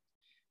supported it.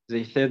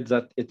 They said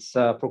that it's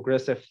a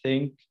progressive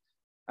thing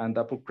and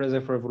a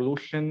progressive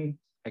revolution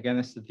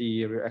against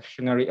the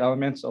reactionary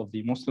elements of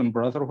the Muslim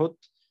Brotherhood.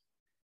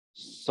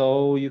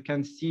 So you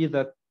can see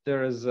that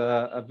there is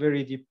a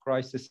very deep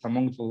crisis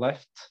among the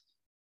left.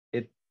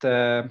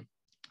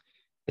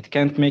 It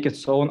can't make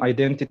its own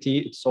identity,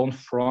 its own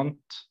front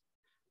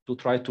to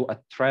try to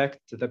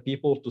attract the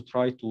people, to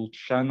try to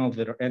channel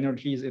their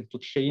energies into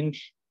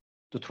change,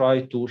 to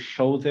try to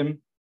show them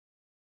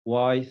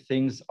why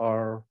things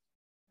are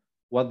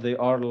what they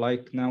are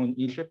like now in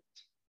Egypt.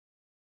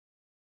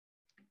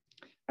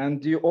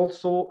 And you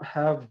also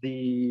have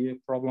the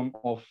problem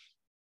of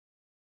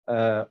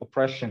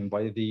oppression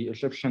by the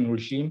Egyptian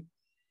regime.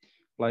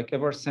 Like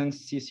ever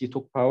since Sisi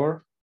took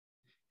power,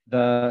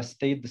 the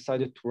state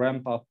decided to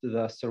ramp up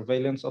the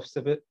surveillance of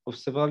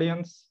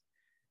civilians,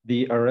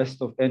 the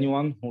arrest of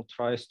anyone who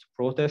tries to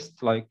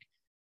protest. Like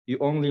you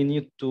only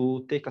need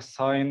to take a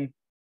sign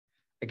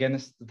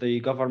against the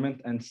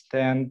government and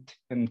stand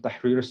in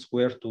Tahrir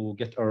Square to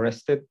get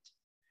arrested.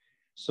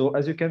 So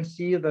as you can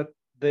see that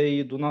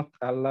they do not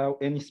allow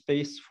any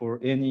space for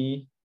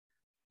any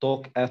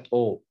talk at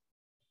all.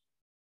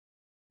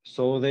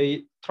 So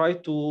they try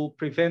to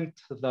prevent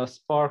the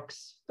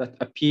sparks that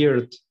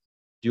appeared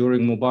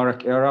during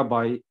Mubarak era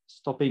by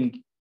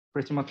stopping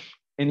pretty much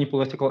any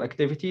political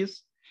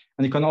activities.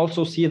 And you can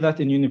also see that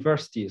in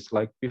universities.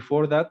 Like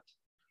before that,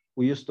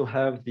 we used to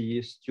have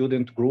the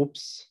student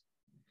groups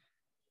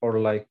or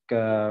like,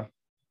 they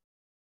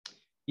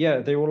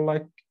were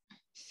like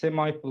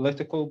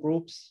semi-political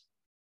groups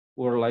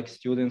or like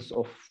students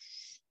of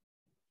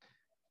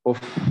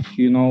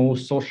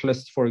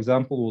socialists, for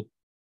example, would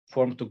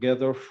form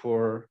together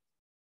for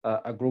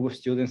a group of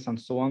students and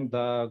so on.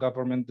 The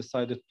government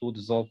decided to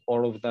dissolve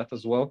all of that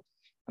as well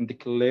and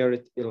declare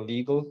it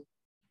illegal.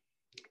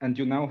 And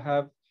you now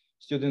have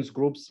students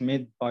groups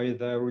made by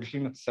the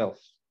regime itself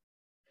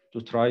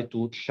to try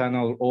to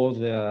channel all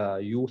the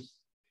youth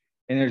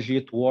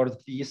energy towards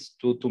these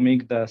to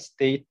make the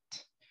state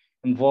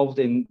involved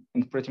in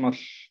pretty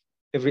much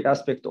every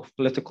aspect of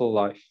political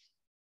life.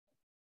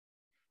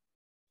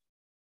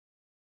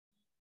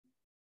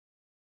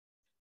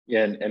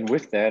 Yeah, and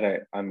with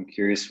that, I'm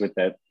curious with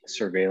that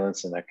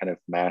surveillance and that kind of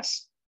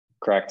mass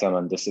crackdown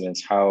on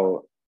dissidents,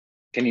 how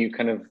can you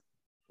kind of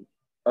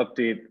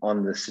update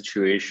on the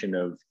situation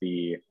of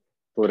the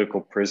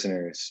political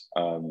prisoners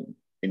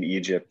in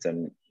Egypt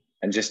and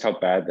just how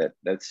bad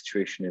that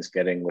situation is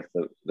getting with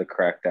the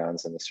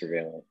crackdowns and the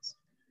surveillance?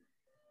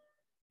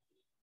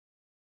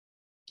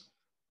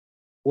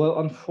 Well,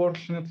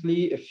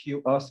 unfortunately, if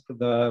you ask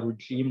the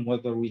regime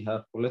whether we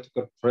have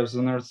political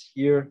prisoners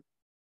here,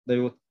 they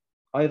would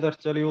either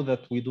tell you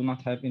that we do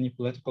not have any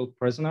political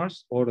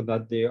prisoners or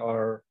that they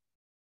are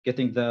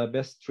getting the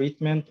best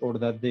treatment or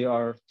that they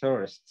are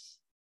terrorists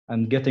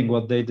and getting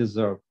what they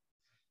deserve.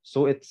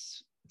 So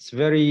it's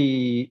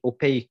very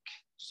opaque,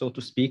 so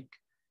to speak,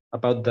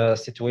 about the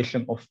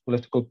situation of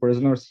political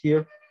prisoners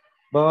here.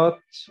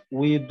 But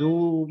we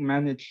do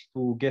manage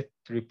to get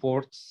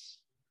reports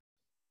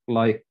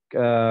like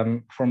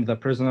from the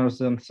prisoners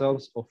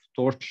themselves of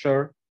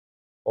torture,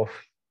 of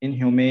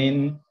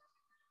inhumane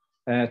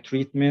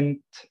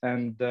treatment,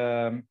 and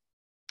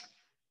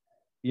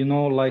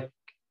like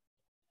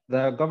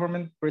the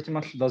government pretty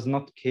much does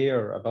not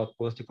care about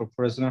political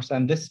prisoners,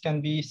 and this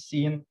can be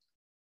seen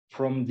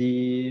from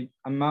the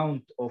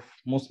amount of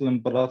Muslim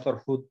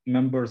Brotherhood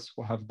members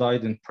who have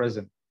died in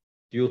prison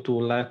due to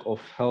lack of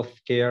health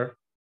care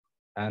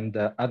and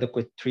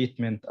adequate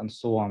treatment and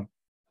so on.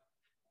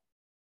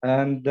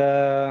 And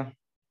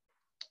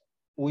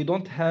we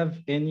don't have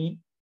any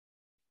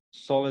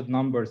solid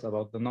numbers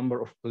about the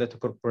number of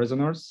political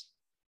prisoners,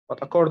 but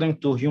according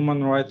to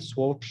Human Rights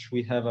Watch,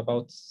 we have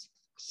about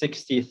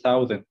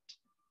 60,000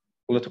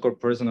 political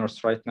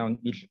prisoners right now in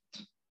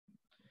Egypt.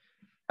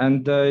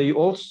 And you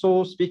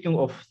also, speaking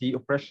of the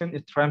oppression,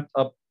 it ramped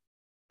up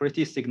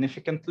pretty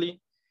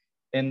significantly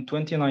in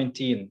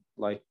 2019.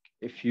 Like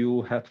if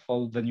you had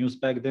followed the news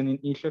back then in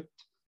Egypt,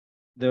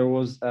 there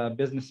was a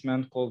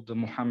businessman called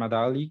Muhammad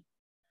Ali,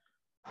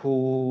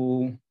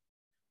 who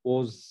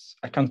was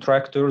a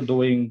contractor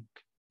doing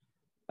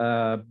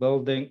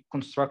building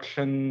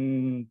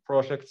construction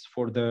projects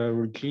for the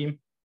regime.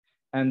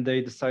 And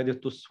they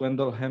decided to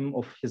swindle him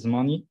of his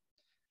money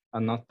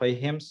and not pay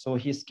him. So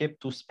he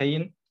escaped to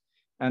Spain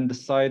and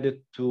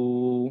decided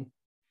to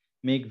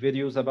make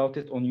videos about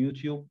it on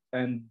YouTube.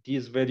 And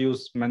these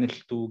videos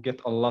managed to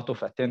get a lot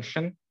of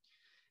attention.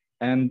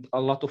 And a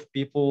lot of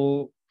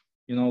people,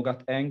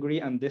 got angry.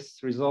 And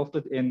this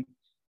resulted in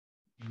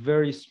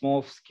very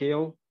small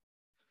scale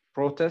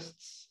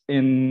protests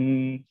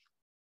in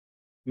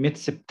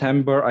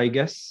mid-September, I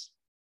guess.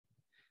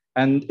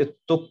 And it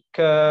took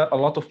a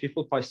lot of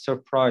people by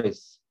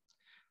surprise.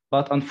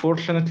 But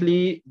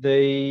unfortunately,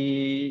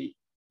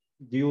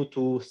 due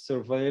to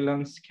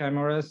surveillance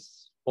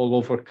cameras all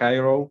over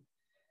Cairo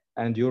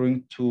and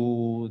during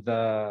to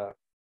the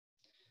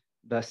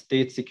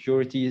state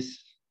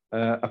securities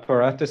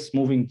apparatus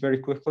moving very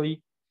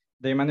quickly,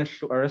 they managed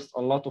to arrest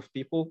a lot of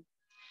people.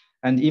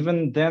 And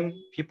even then,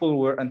 people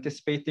were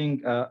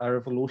anticipating a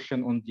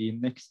revolution on the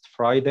next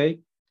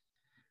Friday.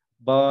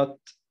 But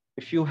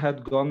if you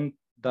had gone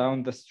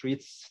down the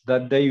streets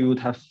that day, you would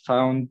have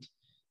found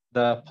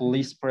the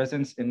police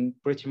presence in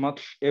pretty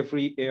much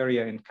every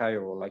area in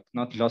Cairo, like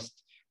not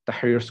just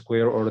Tahrir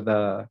Square or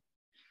the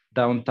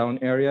downtown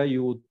area.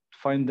 You would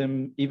find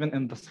them even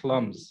in the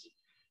slums.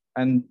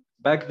 And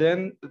back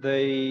then,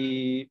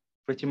 they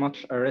pretty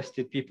much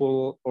arrested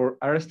people or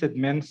arrested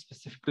men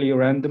specifically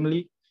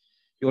randomly.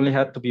 You only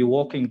had to be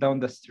walking down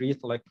the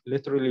street, like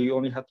literally you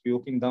only had to be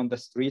walking down the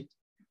street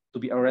to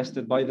be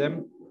arrested by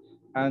them.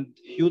 And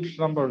huge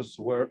numbers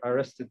were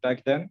arrested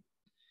back then.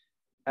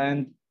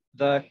 And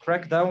the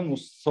crackdown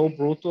was so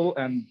brutal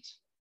and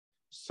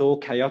so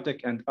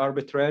chaotic and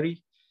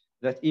arbitrary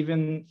that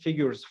even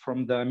figures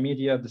from the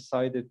media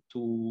decided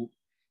to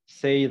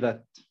say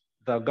that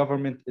the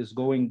government is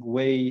going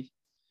way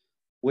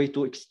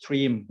too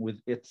extreme with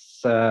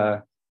its,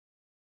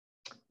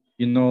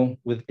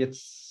 with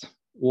its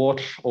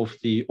watch of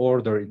the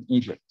order in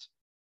Egypt.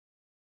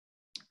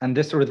 And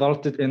this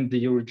resulted in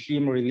the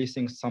regime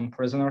releasing some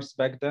prisoners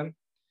back then.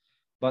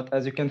 But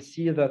as you can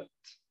see that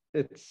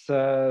it's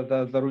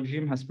the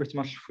regime has pretty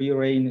much free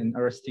reign in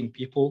arresting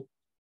people,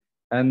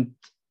 and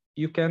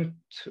you can't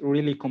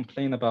really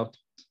complain about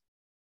it.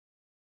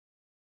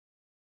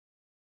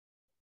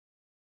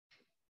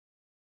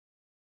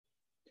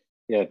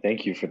 Yeah,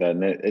 thank you for that.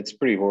 And it's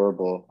pretty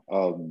horrible.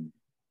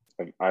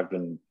 I've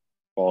been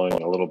following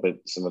a little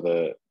bit some of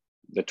the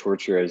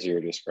torture as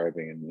you're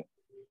describing,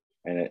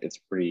 and it's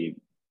pretty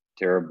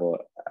terrible.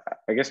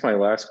 I guess my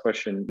last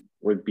question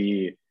would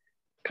be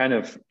kind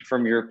of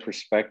from your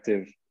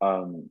perspective,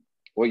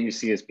 what you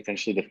see as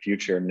potentially the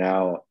future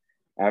now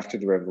after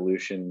the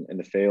revolution and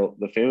the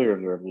failure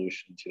of the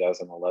revolution in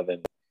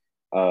 2011.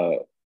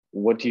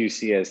 What do you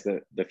see as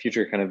the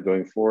future kind of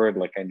going forward?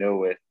 Like I know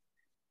with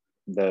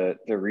the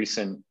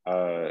recent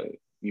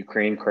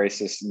Ukraine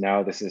crisis,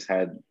 now this has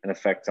had an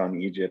effect on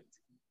Egypt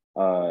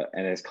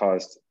and has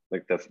caused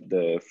like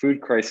the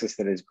food crisis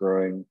that is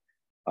growing.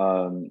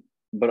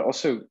 But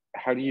also,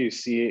 how do you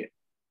see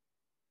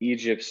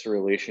Egypt's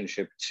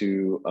relationship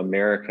to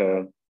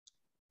America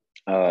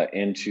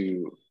and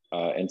to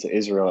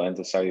Israel and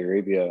to Saudi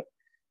Arabia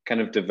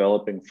kind of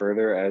developing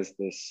further as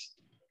this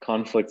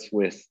conflict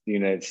with the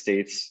United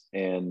States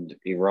and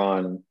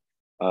Iran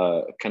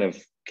kind of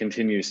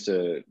continues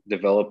to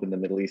develop in the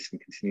Middle East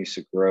and continues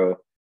to grow,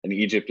 and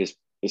Egypt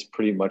is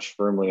pretty much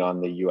firmly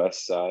on the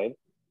US side.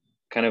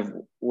 Kind of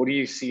what do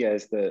you see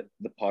as the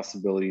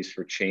possibilities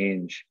for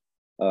change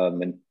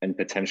and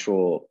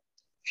potential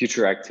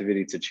future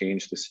activity to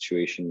change the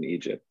situation in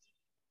Egypt?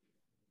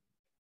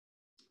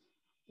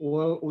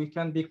 Well, we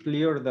can be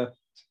clear that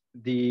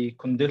the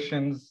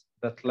conditions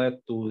that led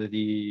to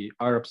the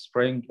Arab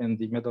Spring in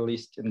the Middle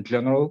East in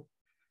general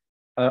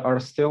are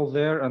still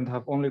there and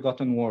have only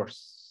gotten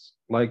worse.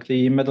 Like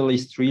the Middle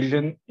East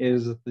region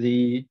is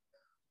the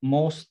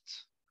most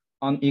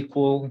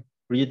unequal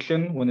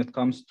region when it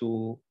comes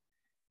to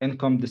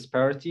income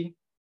disparity.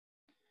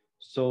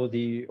 So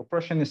the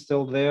oppression is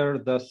still there,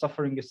 the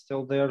suffering is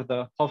still there,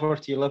 the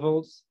poverty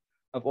levels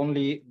have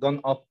only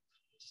gone up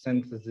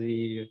since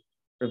the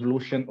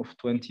revolution of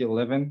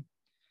 2011.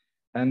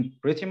 And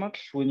pretty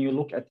much when you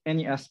look at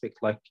any aspect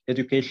like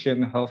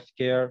education,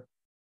 healthcare,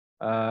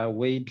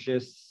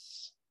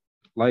 wages,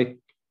 like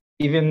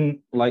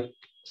even like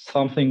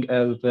something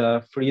as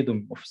the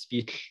freedom of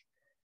speech,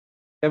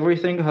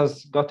 everything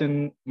has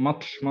gotten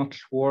much,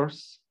 much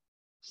worse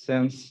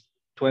since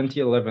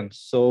 2011.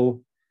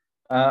 So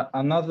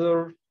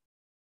another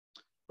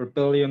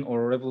rebellion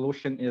or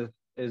revolution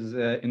is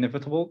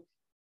inevitable,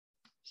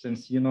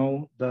 since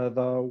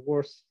the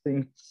worse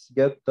things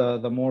get,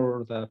 the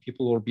more the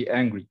people will be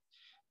angry.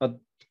 But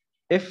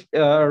if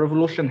a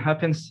revolution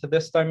happens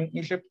this time in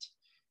Egypt,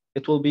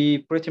 it will be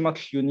pretty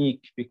much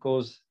unique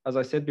because, as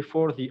I said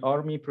before, the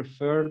army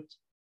preferred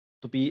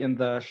to be in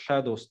the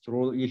shadows, to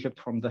rule Egypt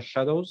from the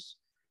shadows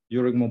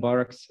during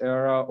Mubarak's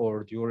era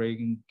or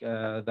during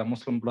the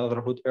Muslim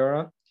Brotherhood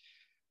era.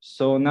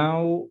 So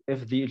now,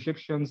 if the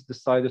Egyptians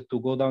decided to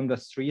go down the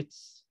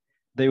streets,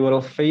 they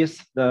will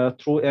face the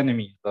true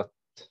enemy that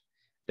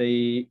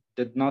they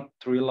did not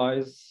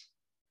realize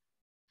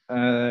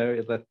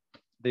it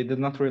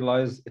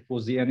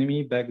was the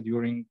enemy back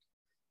during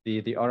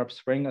the Arab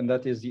Spring, and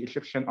that is the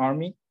Egyptian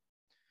army.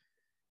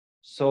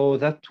 So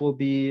that will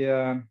be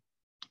a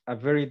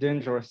very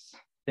dangerous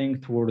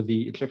thing toward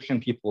the Egyptian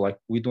people. Like,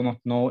 we do not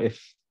know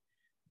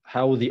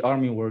how the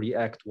army will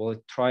react. Will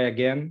it try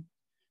again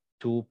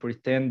to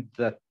pretend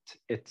that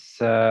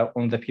it's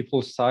on the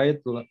people's side,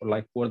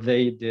 like where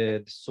they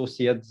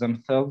dissociate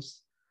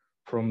themselves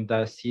from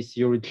the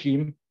Sisi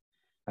regime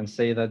and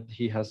say that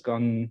he has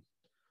gone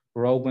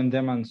rogue on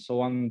them and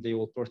so on, they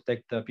will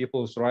protect the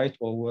people's right,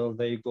 or will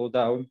they go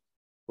down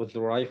with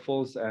the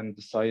rifles and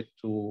decide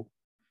to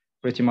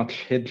pretty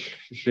much hedge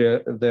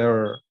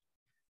their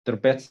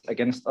bets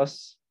against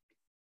us?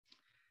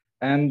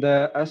 And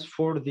as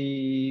for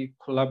the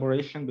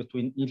collaboration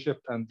between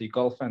Egypt and the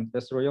Gulf and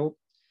Israel,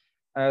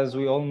 as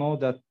we all know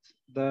that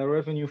the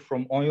revenue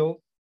from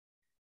oil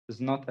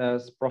is not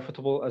as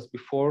profitable as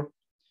before.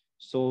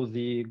 So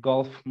the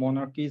Gulf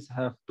monarchies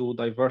have to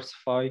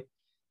diversify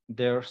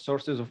their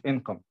sources of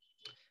income.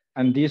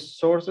 And these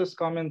sources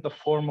come in the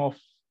form of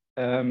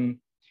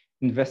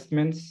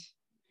investments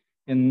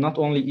in not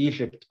only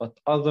Egypt, but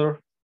other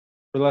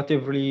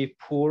relatively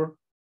poor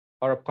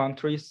Arab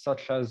countries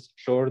such as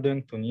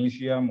Jordan,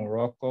 Tunisia,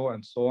 Morocco,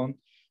 and so on.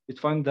 You'd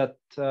find that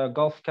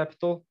Gulf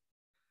capital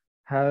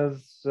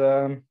has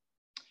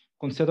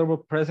considerable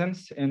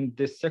presence in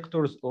the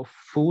sectors of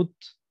food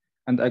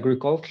and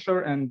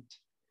agriculture and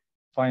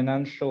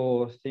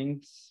financial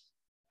things,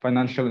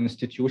 financial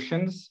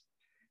institutions,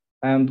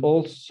 and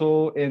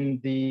also in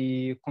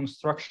the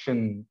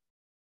construction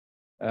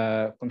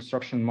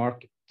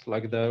market,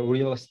 like the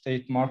real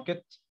estate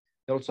market.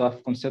 They also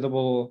have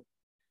considerable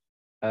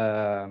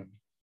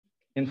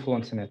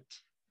influence in it.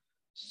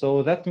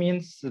 So that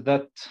means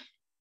that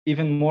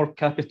even more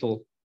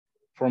capital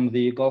from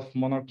the Gulf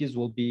monarchies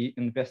will be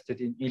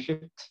invested in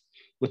Egypt,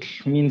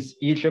 which means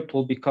Egypt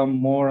will become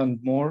more and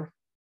more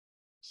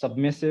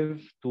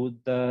submissive to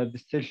the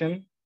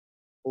decision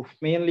of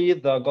mainly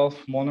the Gulf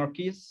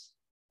monarchies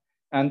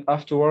and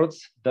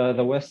afterwards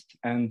the West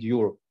and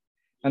Europe.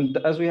 And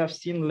as we have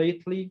seen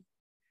lately,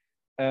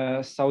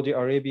 Saudi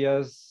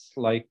Arabia's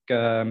like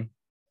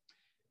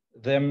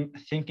them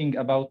thinking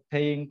about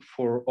paying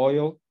for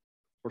oil,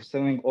 for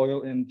selling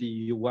oil in the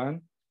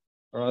yuan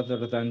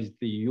rather than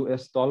the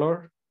US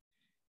dollar,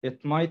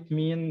 it might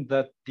mean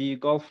that the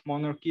Gulf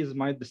monarchies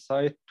might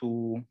decide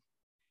to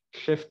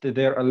shift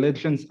their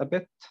allegiance a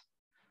bit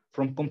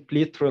from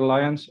complete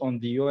reliance on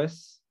the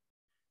US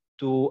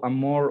to a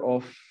more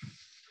of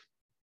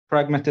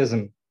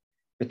pragmatism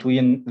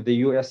between the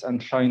US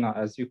and China.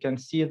 As you can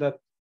see that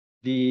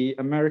the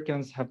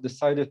Americans have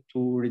decided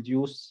to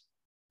reduce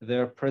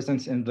their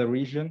presence in the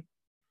region,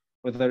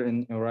 whether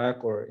in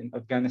Iraq or in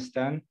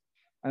Afghanistan,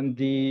 and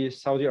the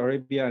Saudi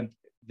Arabia and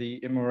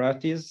the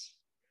Emiratis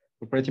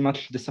were pretty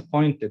much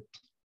disappointed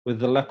with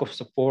the lack of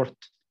support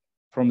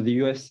from the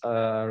US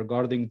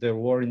regarding their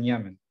war in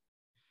Yemen.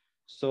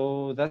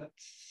 So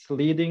that's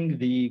leading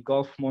the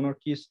Gulf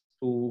monarchies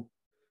to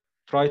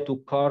try to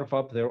carve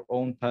up their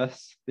own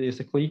paths,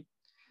 basically.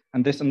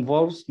 And this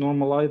involves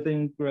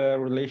normalizing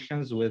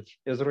relations with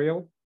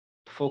Israel,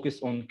 to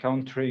focus on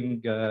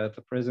countering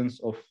the presence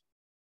of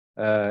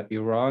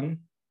Iran.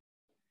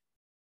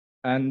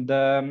 And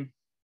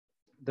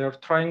they're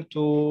trying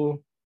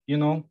to,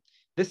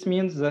 this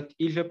means that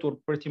Egypt will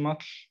pretty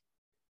much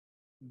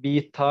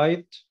be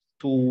tied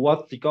to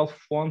what the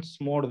Gulf wants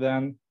more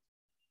than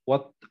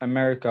what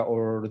America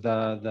or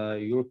the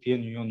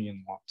European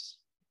Union wants.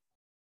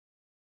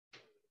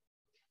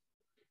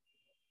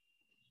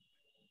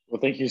 Well,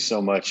 thank you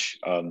so much.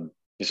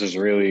 This was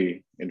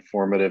really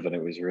informative, and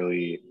it was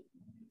really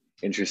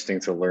interesting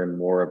to learn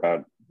more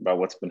about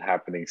what's been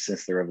happening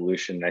since the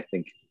revolution. I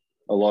think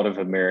a lot of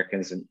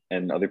Americans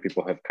and other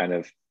people have kind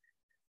of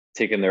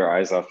taken their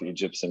eyes off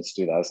Egypt since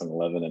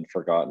 2011 and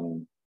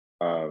forgotten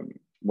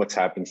what's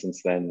happened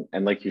since then.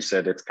 And like you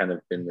said, it's kind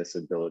of been this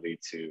ability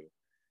to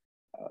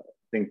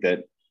think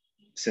that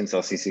since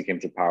El-Sisi came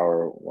to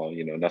power, well,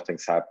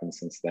 nothing's happened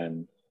since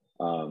then.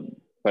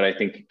 But I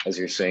think, as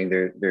you're saying,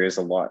 there is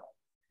a lot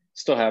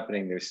still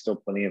happening. There's still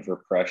plenty of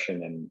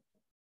repression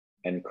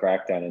and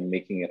crackdown and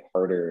making it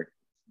harder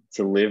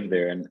to live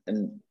there.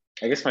 And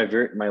I guess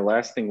my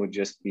last thing would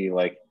just be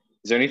like,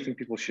 is there anything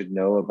people should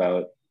know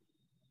about,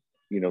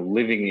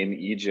 living in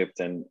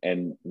Egypt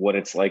and what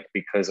it's like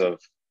because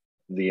of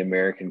the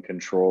American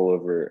control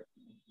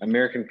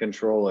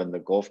and the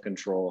Gulf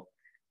control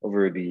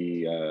over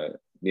the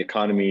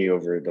economy,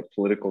 over the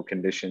political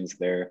conditions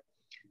there?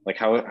 Like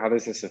how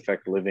does this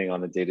affect living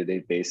on a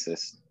day-to-day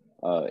basis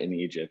in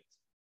Egypt?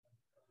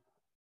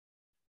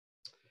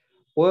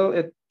 Well,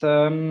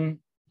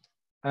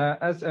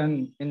 as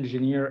an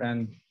engineer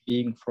and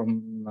being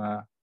from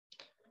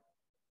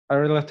a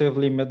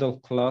relatively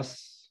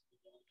middle-class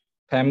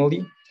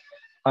family,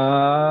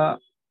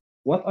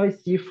 what I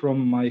see from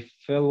my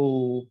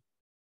fellow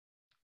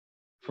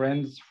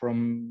friends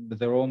from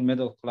their own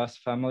middle-class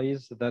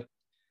families that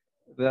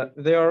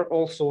they are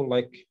also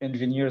like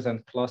engineers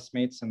and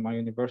classmates in my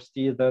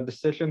university. The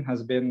decision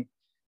has been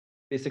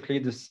basically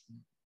this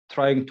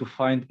trying to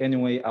find any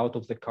way out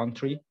of the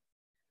country.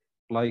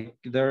 Like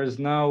there is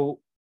now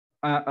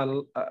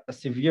a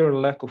severe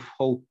lack of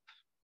hope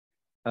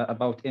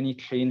about any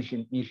change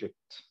in Egypt.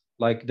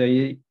 Like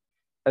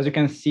as you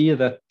can see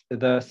that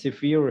the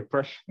severe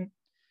repression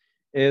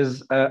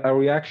is a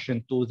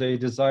reaction to the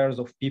desires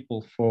of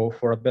people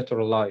for a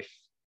better life.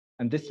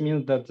 And this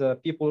means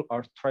that people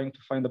are trying to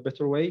find a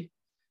better way,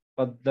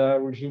 but the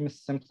regime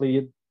is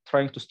simply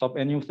trying to stop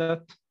any of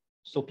that.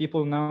 So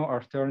people now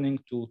are turning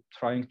to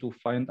trying to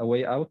find a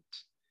way out.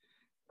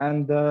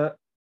 And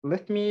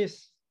let me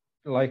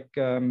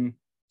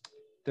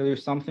tell you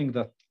something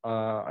that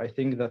I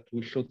think that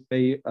we should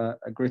pay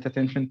a great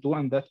attention to,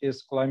 and that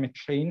is climate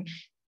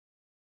change.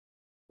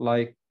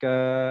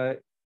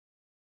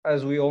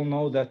 As we all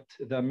know that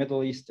the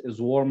Middle East is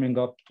warming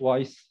up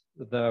twice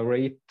the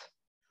rate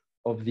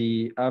of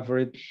the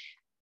average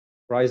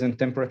rise in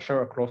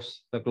temperature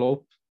across the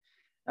globe.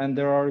 And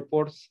there are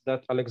reports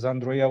that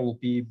Alexandria will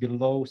be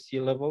below sea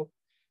level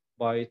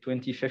by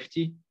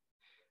 2050.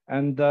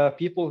 And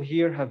people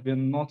here have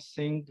been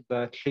noticing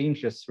the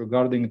changes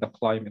regarding the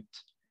climate.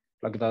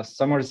 Like the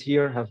summers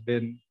here have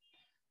been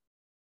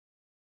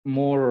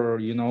more,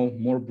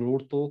 more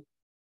brutal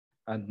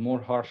and more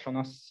harsh on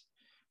us.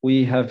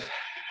 We have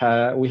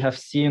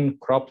seen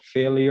crop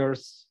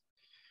failures.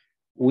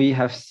 We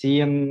have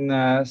seen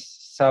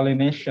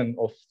salination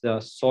of the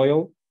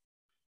soil,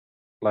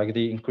 like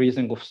the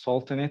increasing of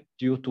salt in it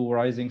due to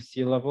rising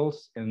sea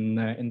levels in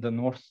the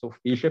north of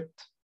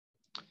Egypt.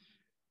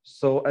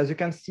 So as you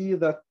can see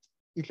that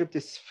Egypt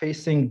is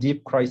facing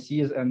deep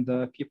crises and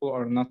people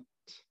are not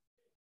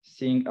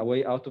seeing a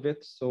way out of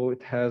it. So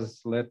it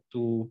has led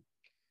to,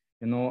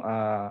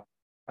 a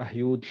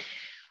huge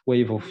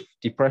wave of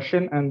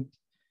depression and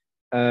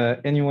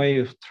any way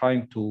of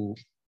trying to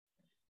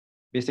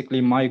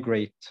basically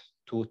migrate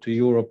to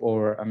Europe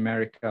or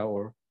America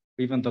or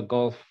even the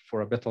Gulf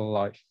for a better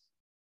life.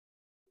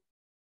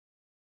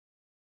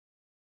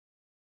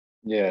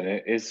 Yeah,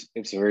 and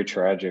it's very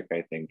tragic,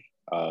 I think,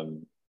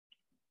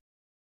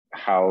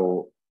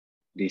 how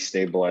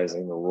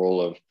destabilizing the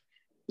role of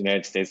the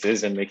United States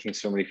is and making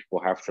so many people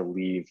have to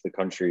leave the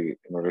country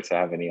in order to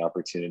have any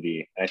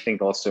opportunity. And I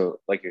think also,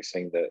 like you're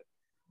saying, that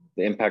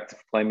the impact of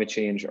climate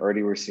change,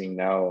 already we're seeing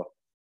now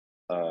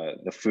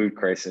the food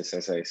crisis,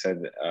 as I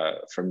said,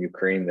 from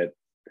Ukraine, that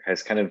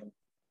has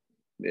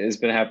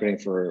been happening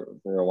for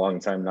a long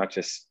time, not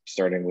just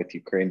starting with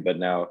Ukraine, but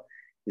now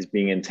is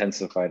being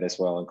intensified as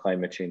well. And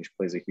climate change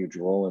plays a huge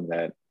role in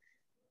that.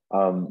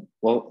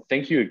 Well,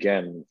 thank you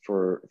again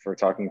for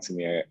talking to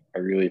me. I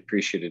really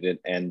appreciated it.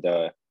 And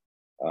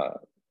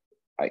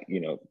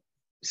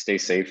stay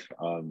safe.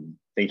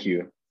 Thank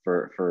you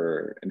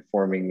for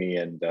informing me,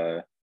 and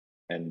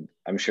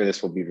I'm sure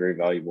this will be very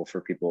valuable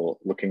for people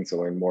looking to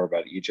learn more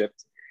about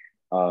Egypt.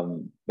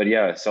 But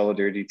yeah,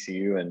 solidarity to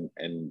you, and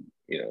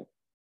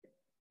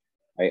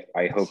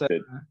I hope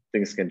that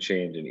things can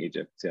change in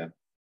Egypt. Yeah.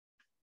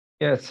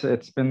 Yes,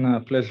 it's been a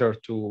pleasure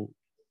to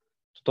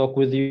talk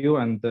with you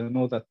and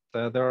know that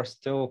there are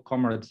still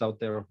comrades out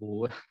there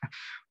who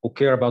who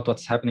care about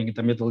what's happening in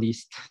the Middle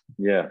East.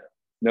 Yeah,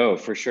 no,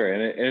 for sure.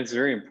 And it's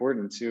very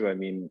important too. I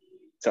mean,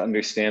 to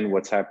understand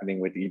what's happening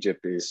with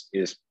Egypt is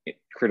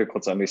critical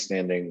to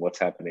understanding what's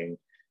happening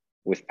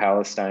with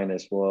Palestine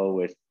as well,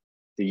 with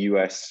the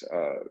US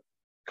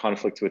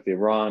conflict with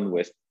Iran,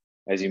 with,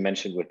 as you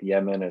mentioned, with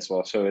Yemen as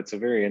well. So it's a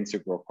very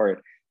integral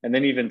part. And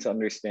then even to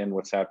understand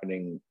what's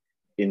happening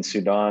in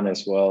Sudan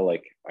as well.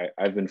 Like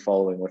I've been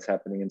following what's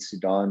happening in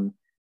Sudan,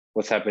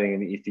 what's happening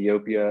in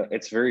Ethiopia.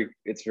 It's very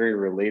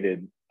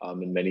related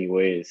in many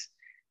ways.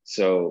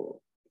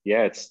 So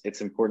yeah,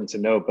 it's important to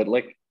know. But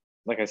like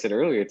I said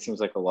earlier, it seems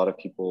like a lot of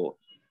people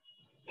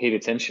paid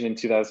attention in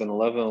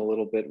 2011 a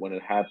little bit when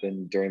it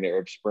happened during the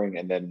Arab Spring,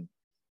 and then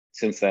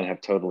since then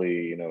have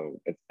totally,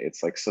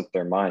 it's like slipped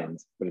their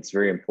minds. But it's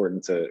very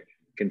important to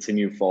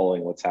continue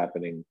following what's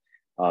happening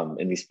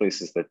in these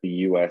places that the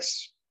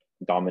US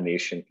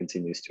domination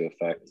continues to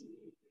affect.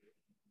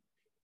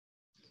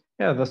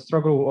 Yeah, the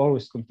struggle will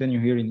always continue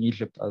here in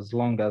Egypt as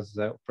long as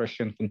the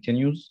oppression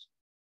continues.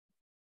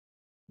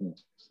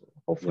 So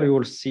hopefully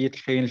we'll see it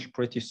change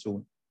pretty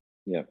soon.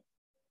 Yeah,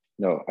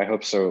 no, I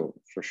hope so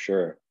for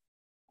sure.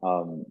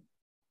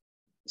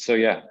 So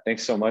yeah,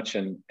 thanks so much,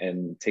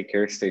 and take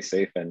care, stay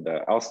safe, and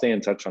I'll stay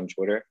in touch on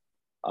Twitter.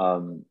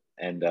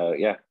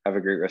 Yeah, have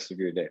a great rest of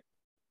your day.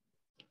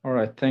 All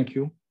right, thank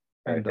you. All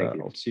right, and thank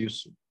you. I'll see you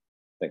soon.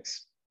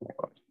 Thanks.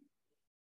 Bye.